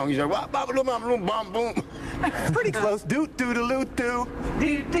know the song. He said wah babaloo bam bam boom. Pretty close. Doot-doot-a-loot-doo.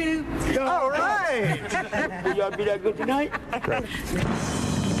 Doot-doot. All right. Will y'all be that good tonight?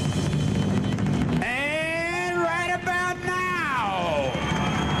 And right about now,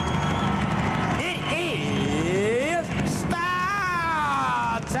 it is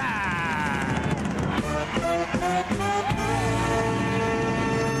Style Time.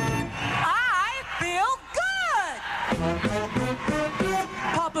 I feel good.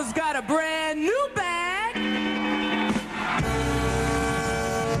 Papa's got a brand new bag.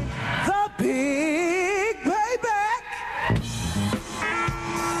 The Big Payback.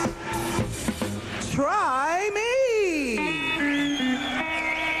 Try me.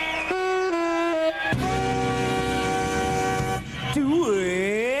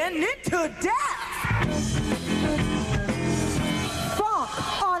 Doing it to death. Funk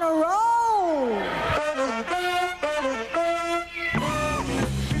on a roll.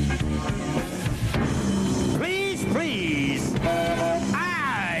 Please, please.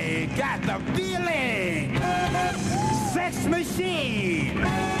 I got the feeling. Sex machine.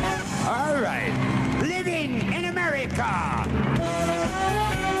 All right. Living in America.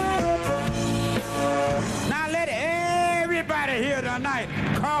 Now let everybody here tonight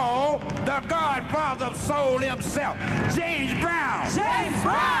call the Godfather of Soul himself, James Brown. James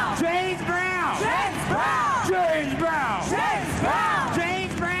Brown. James Brown. James Brown. James Brown. James Brown.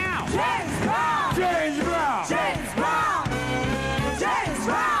 James Brown. James Brown. James Brown. James Brown. James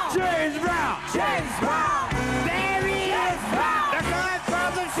Brown. James Brown. James Brown. There he is. The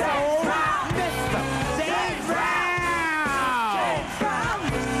Godfather of Soul, Mr. James Brown. James Brown.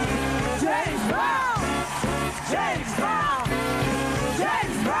 James Brown. James Brown. James Brown.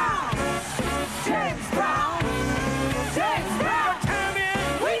 James Brown. James Brown. What time is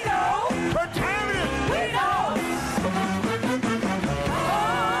it? We know. What time is it? We know.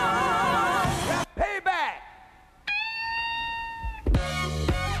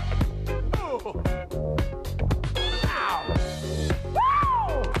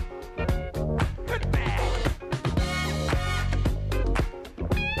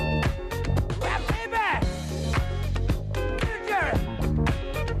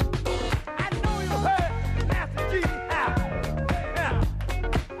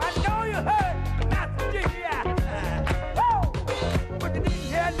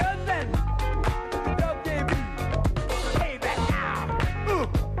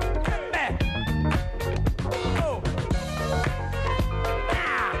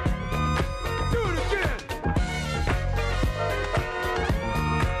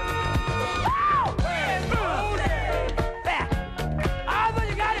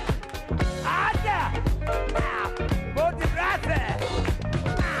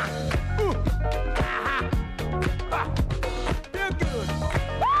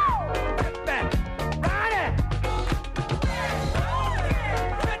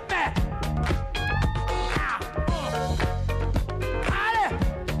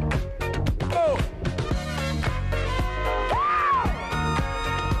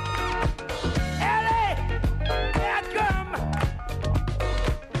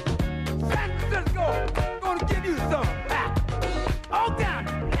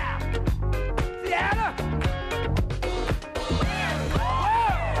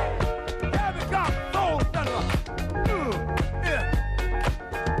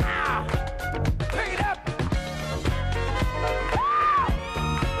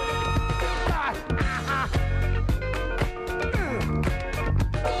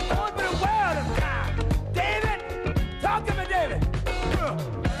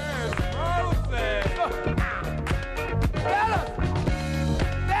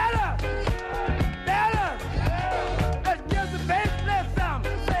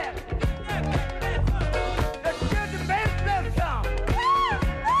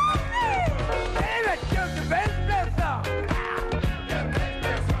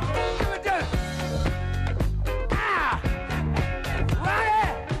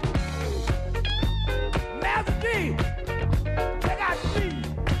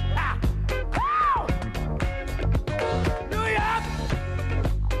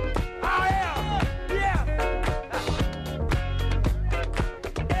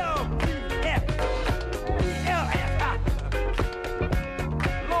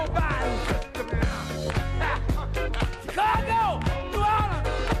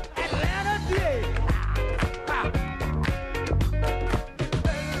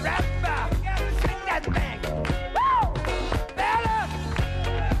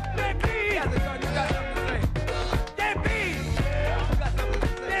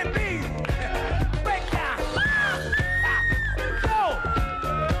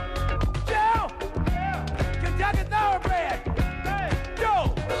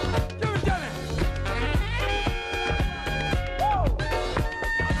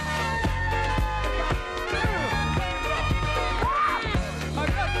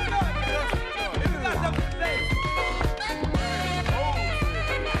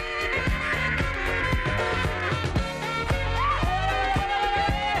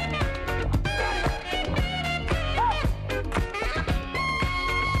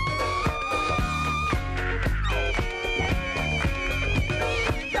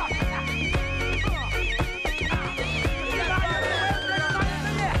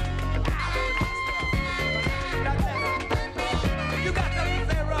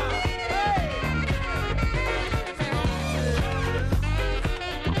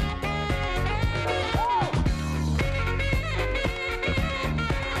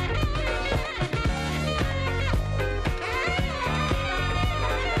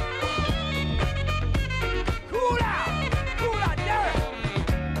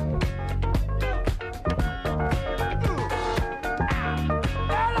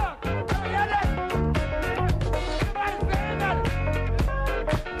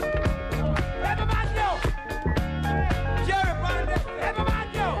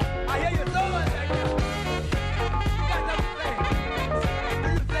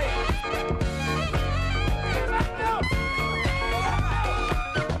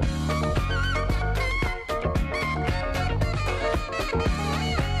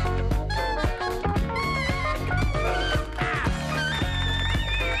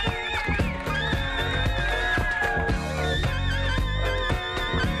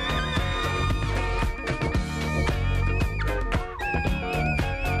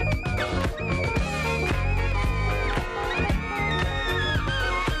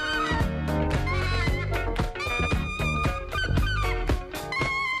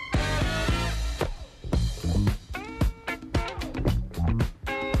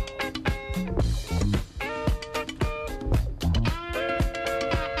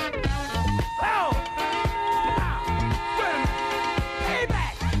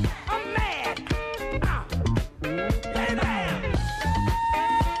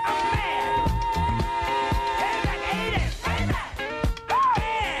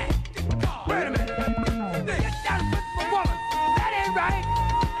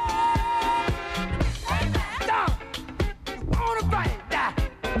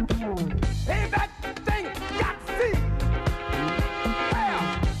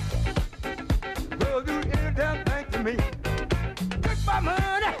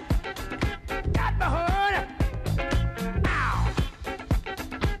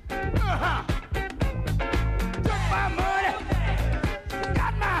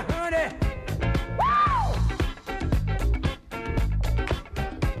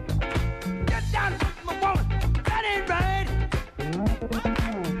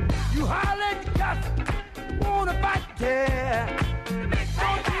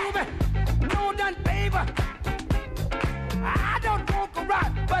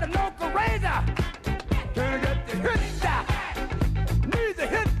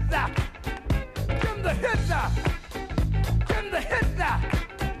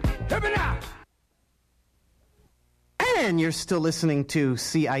 And you're still listening to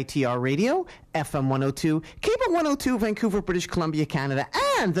CITR Radio, FM 102, Cable 102, Vancouver, British Columbia, Canada,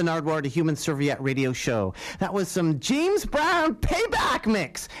 and the Nardwuar, the Human Serviette Radio Show. That was some James Brown Payback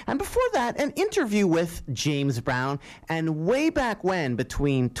mix. And before that, an interview with James Brown. And way back when,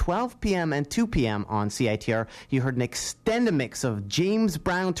 between 12 p.m. and 2 p.m. on CITR, you heard an extended mix of James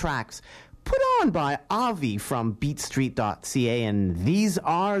Brown tracks put on by Avi from beatstreet.ca, and these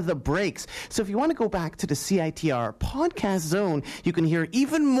are the breaks. So if you want to go back to the CITR podcast zone, you can hear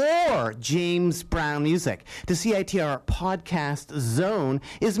even more James Brown music. The CITR podcast zone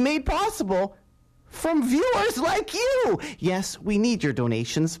is made possible from viewers like you. Yes, we need your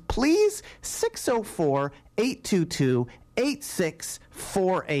donations. Please,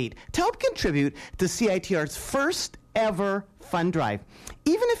 604-822-8648 to help contribute to CITR's first ever fund drive.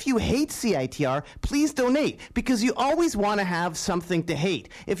 Even if you hate CITR, please donate, because you always want to have something to hate.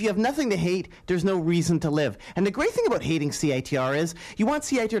 If you have nothing to hate, there's no reason to live. And the great thing about hating CITR is you want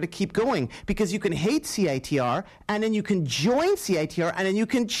CITR to keep going, because you can hate CITR and then you can join CITR and then you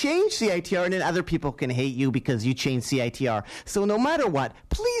can change CITR and then other people can hate you because you changed CITR. So no matter what,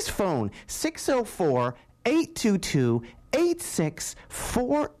 please phone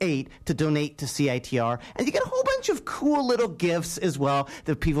 604-822-8648 to donate to CITR. And you get a whole bunch of cool little gifts as well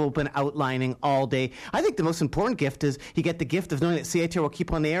that people have been outlining all day. I think the most important gift is you get the gift of knowing that CITR will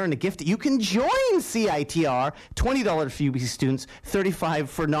keep on the air, and the gift that you can join CITR, $20 for UBC students, $35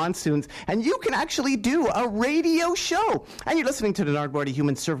 for non-students, and you can actually do a radio show. And you're listening to the Nardwuar, the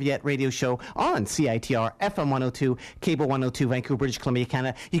Human Serviette Radio Show on CITR, FM 102, Cable 102, Vancouver, British Columbia,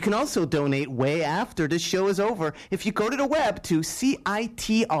 Canada. You can also donate way after this show is over if you go to the web to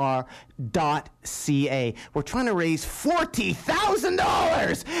CITR.ca. We're trying to raise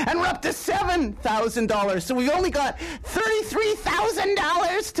 $40,000 and we're up to $7,000. So we've only got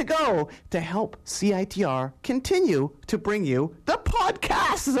 $33,000 to go to help CITR continue to bring you the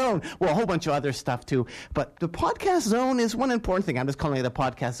podcast zone. Well, a whole bunch of other stuff too, but the podcast zone is one important thing. I'm just calling it the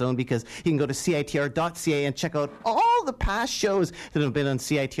podcast zone because you can go to CITR.ca and check out all the past shows that have been on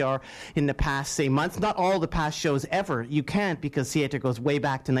CITR in the past, say, months. Not all the past shows ever. You can't, because CITR goes way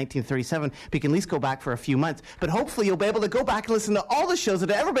back to 1937, but you can at least go back for a few months. But hopefully you'll be able to go back and listen to all the shows that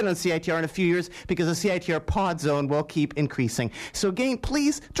have ever been on CITR in a few years, because the CITR pod zone will keep increasing. So again,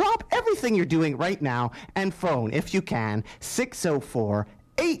 please drop everything you're doing right now and phone, if you can,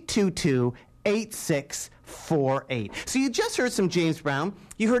 604-822-8648. So you just heard some James Brown.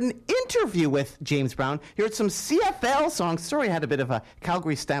 You heard an interview with James Brown. You heard some CFL songs. Sorry, I had a bit of a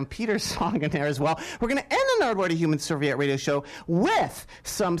Calgary Stampeders song in there as well. We're going to end the Nardwuar, the Human Serviette Radio Show with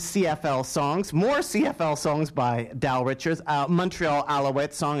some CFL songs. More CFL songs by Dal Richards. Montreal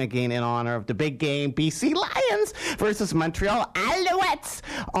Alouettes song, again in honor of the big game, BC Lions versus Montreal Alouettes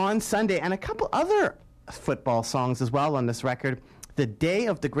on Sunday. And a couple other football songs as well on this record. The Day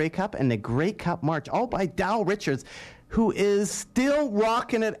of the Grey Cup and the Grey Cup March, all by Dal Richards, who is still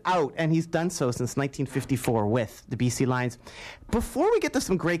rocking it out, and he's done so since 1954 with the BC Lions. Before we get to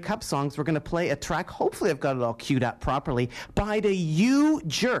some Grey Cup songs, we're going to play a track, hopefully I've got it all queued up properly, by the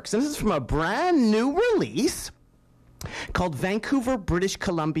U-Jerks. And this is from a brand new release called Vancouver, British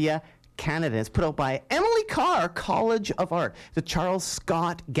Columbia, Canada. It's put out by Emily Carr College of Art, the Charles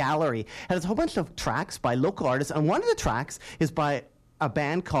Scott Gallery. And it's a whole bunch of tracks by local artists, and one of the tracks is by a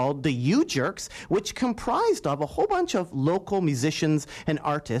band called the U-Jerks, which comprised of a whole bunch of local musicians and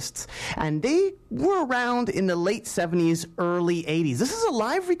artists, and they were around in the late 70s, early 80s. This is a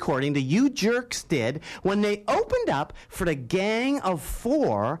live recording the U-Jerks did when they opened up for the Gang of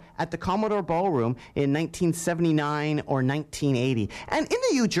Four at the Commodore Ballroom in 1979 or 1980. And in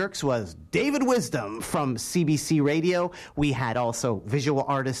the U-Jerks was David Wisdom from CBC Radio. We had also visual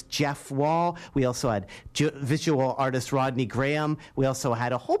artist Jeff Wall. We also had visual artist Rodney Graham. We also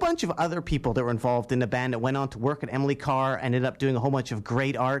had a whole bunch of other people that were involved in the band that went on to work at Emily Carr, ended up doing a whole bunch of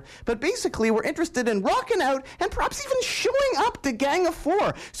great art. But basically, we're interested in rocking out and perhaps even showing up the Gang of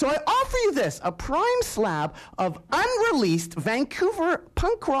Four. So I offer you this, a prime slab of unreleased Vancouver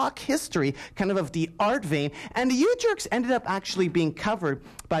punk rock history, kind of the art vein. And the U-Jerks ended up actually being covered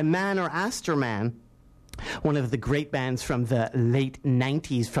by Man or Aster Man, one of the great bands from the late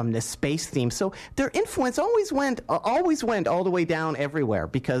 90s from the space theme. So their influence always went all the way down everywhere,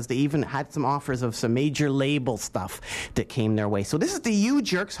 because they even had some offers of some major label stuff that came their way. So this is the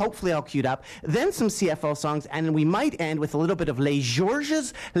U-Jerks, hopefully all queued up, then some CFL songs, and we might end with a little bit of Les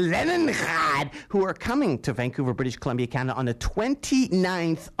Georges Leningrad, who are coming to Vancouver, British Columbia, Canada on the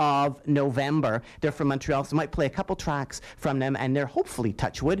 29th of November. They're from Montreal, so I might play a couple tracks from them, and they're hopefully,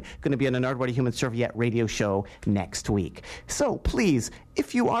 touch wood, going to be on the Nardwuar Human Serviette Radio Show next week. So please,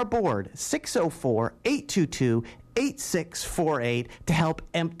 if you are bored, 604-822-8648. 8648 to help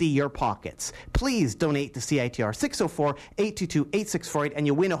empty your pockets. Please donate to CITR 604-822-8648 and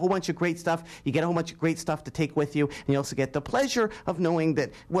you win a whole bunch of great stuff. You get a whole bunch of great stuff to take with you, and you also get the pleasure of knowing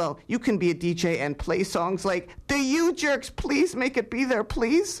that, well, you can be a DJ and play songs like "The You Jerks, Please Make It Be There,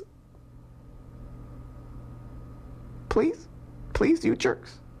 Please." Please? Please, you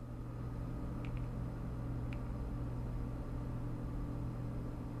jerks.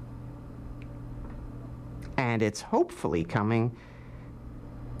 And it's hopefully coming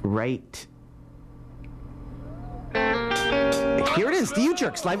right. Here it is, the You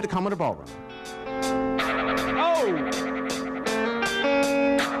Jerks, live at the Commodore Ballroom. Oh!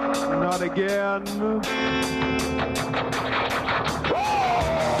 Not again.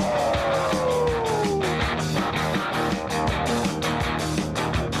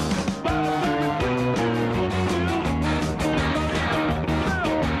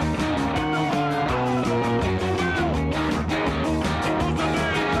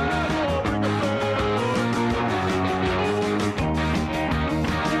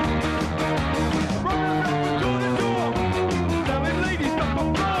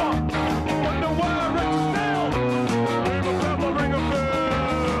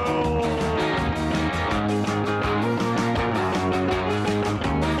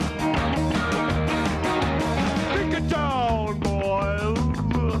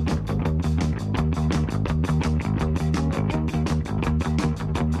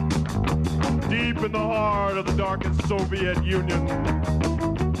 In the heart of the darkest Soviet Union.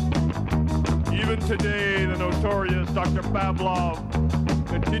 Even today, the notorious Dr. Pavlov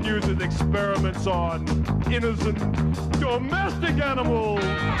continues his experiments on innocent domestic animals.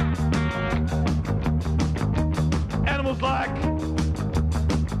 Animals like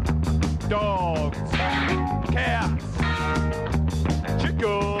dogs, cats,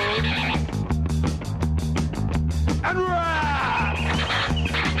 chickens, and rats.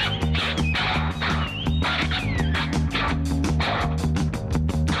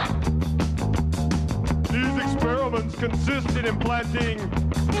 Consist in implanting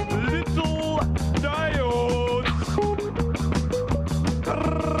little diodes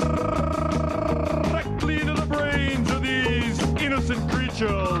directly into the brains of these innocent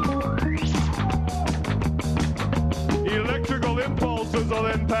creatures. Electrical impulses are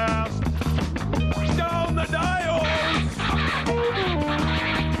then passed down the diodes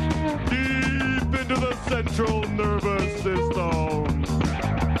deep into the central nervous system.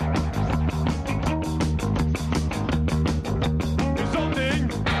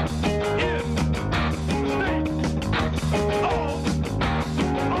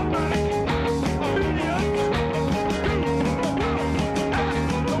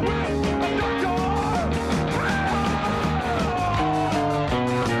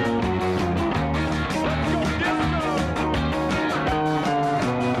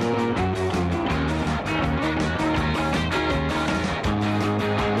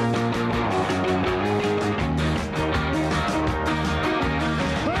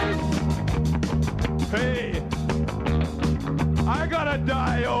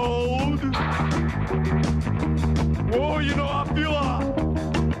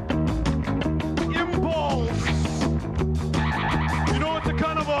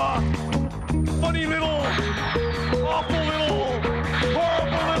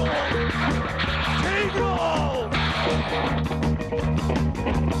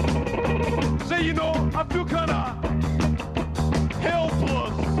 I feel kind of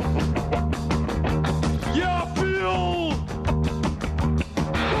helpless. Yeah, I feel.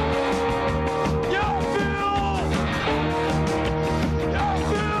 Yeah, I feel. Yeah, I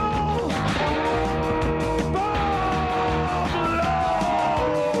feel.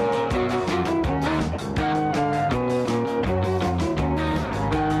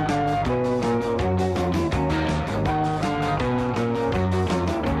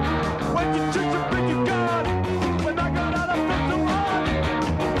 When you treat your big God, when I got out of bed to run.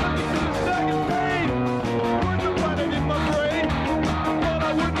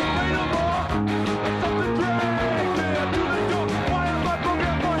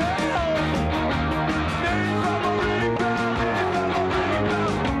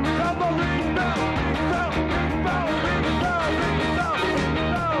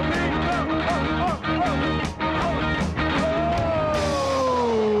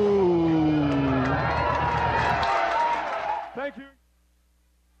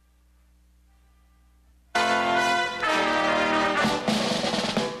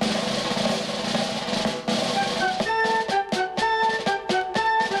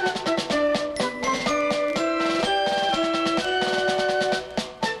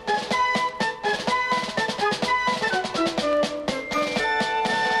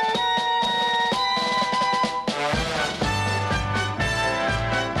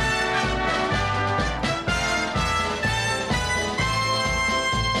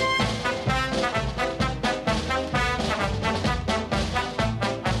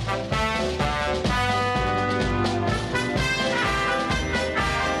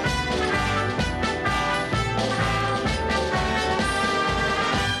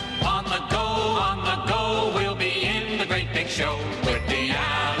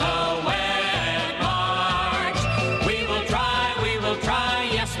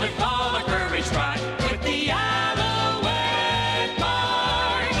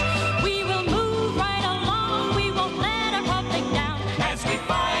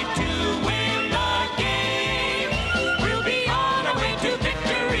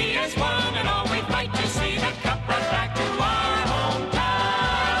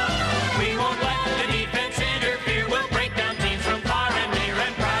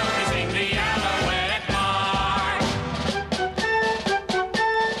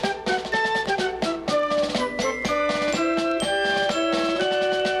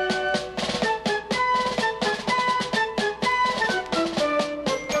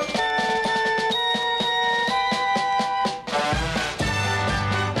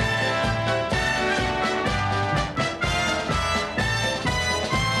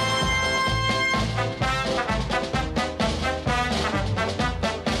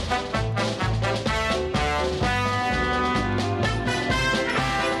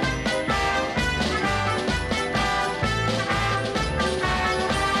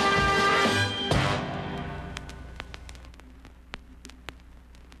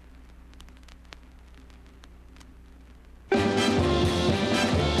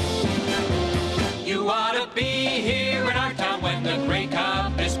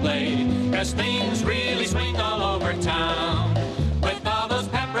 'cause things really swing all over town. With all those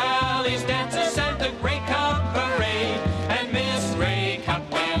pep rallies, dances, and the Grey Cup parade, and Miss Grey Cup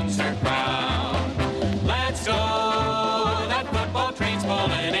wins her crown. Let's go, that football train's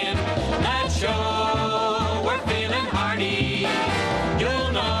pulling in. Let's show we're feeling hearty.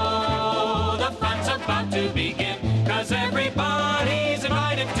 You'll know the fun's about to begin, 'cause everybody's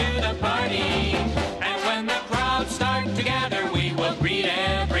invited to the party. And when the crowds start to gather, we will greet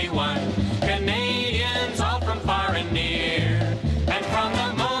everyone, Canadians all from far and near. And from the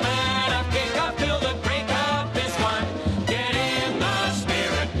moment of kick-off till the Grey Cup is won, get in the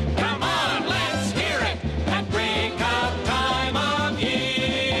spirit, come on, let's hear it, at Grey Cup time of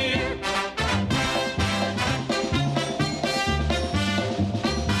year.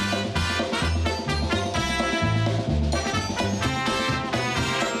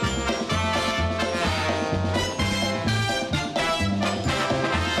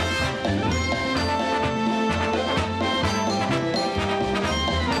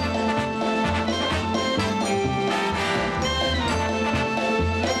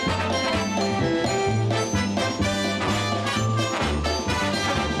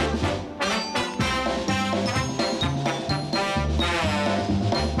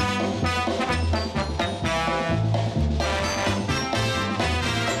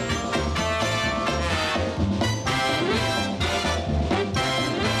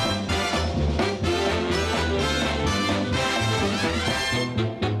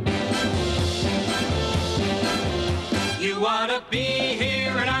 You wanna be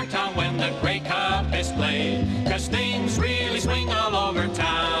here in our town when the Grey Cup is played, 'cause things really swing all over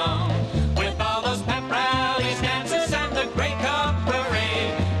town. With all those pep rallies, dances, and the Grey Cup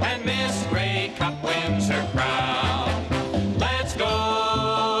parade, and Miss Grey Cup wins her crown. Let's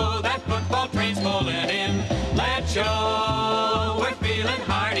go, that football train's pulling in. Let's show we're feeling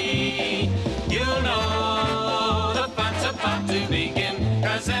hearty. You'll know the fun's about to begin,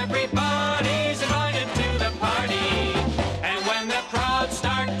 'cause every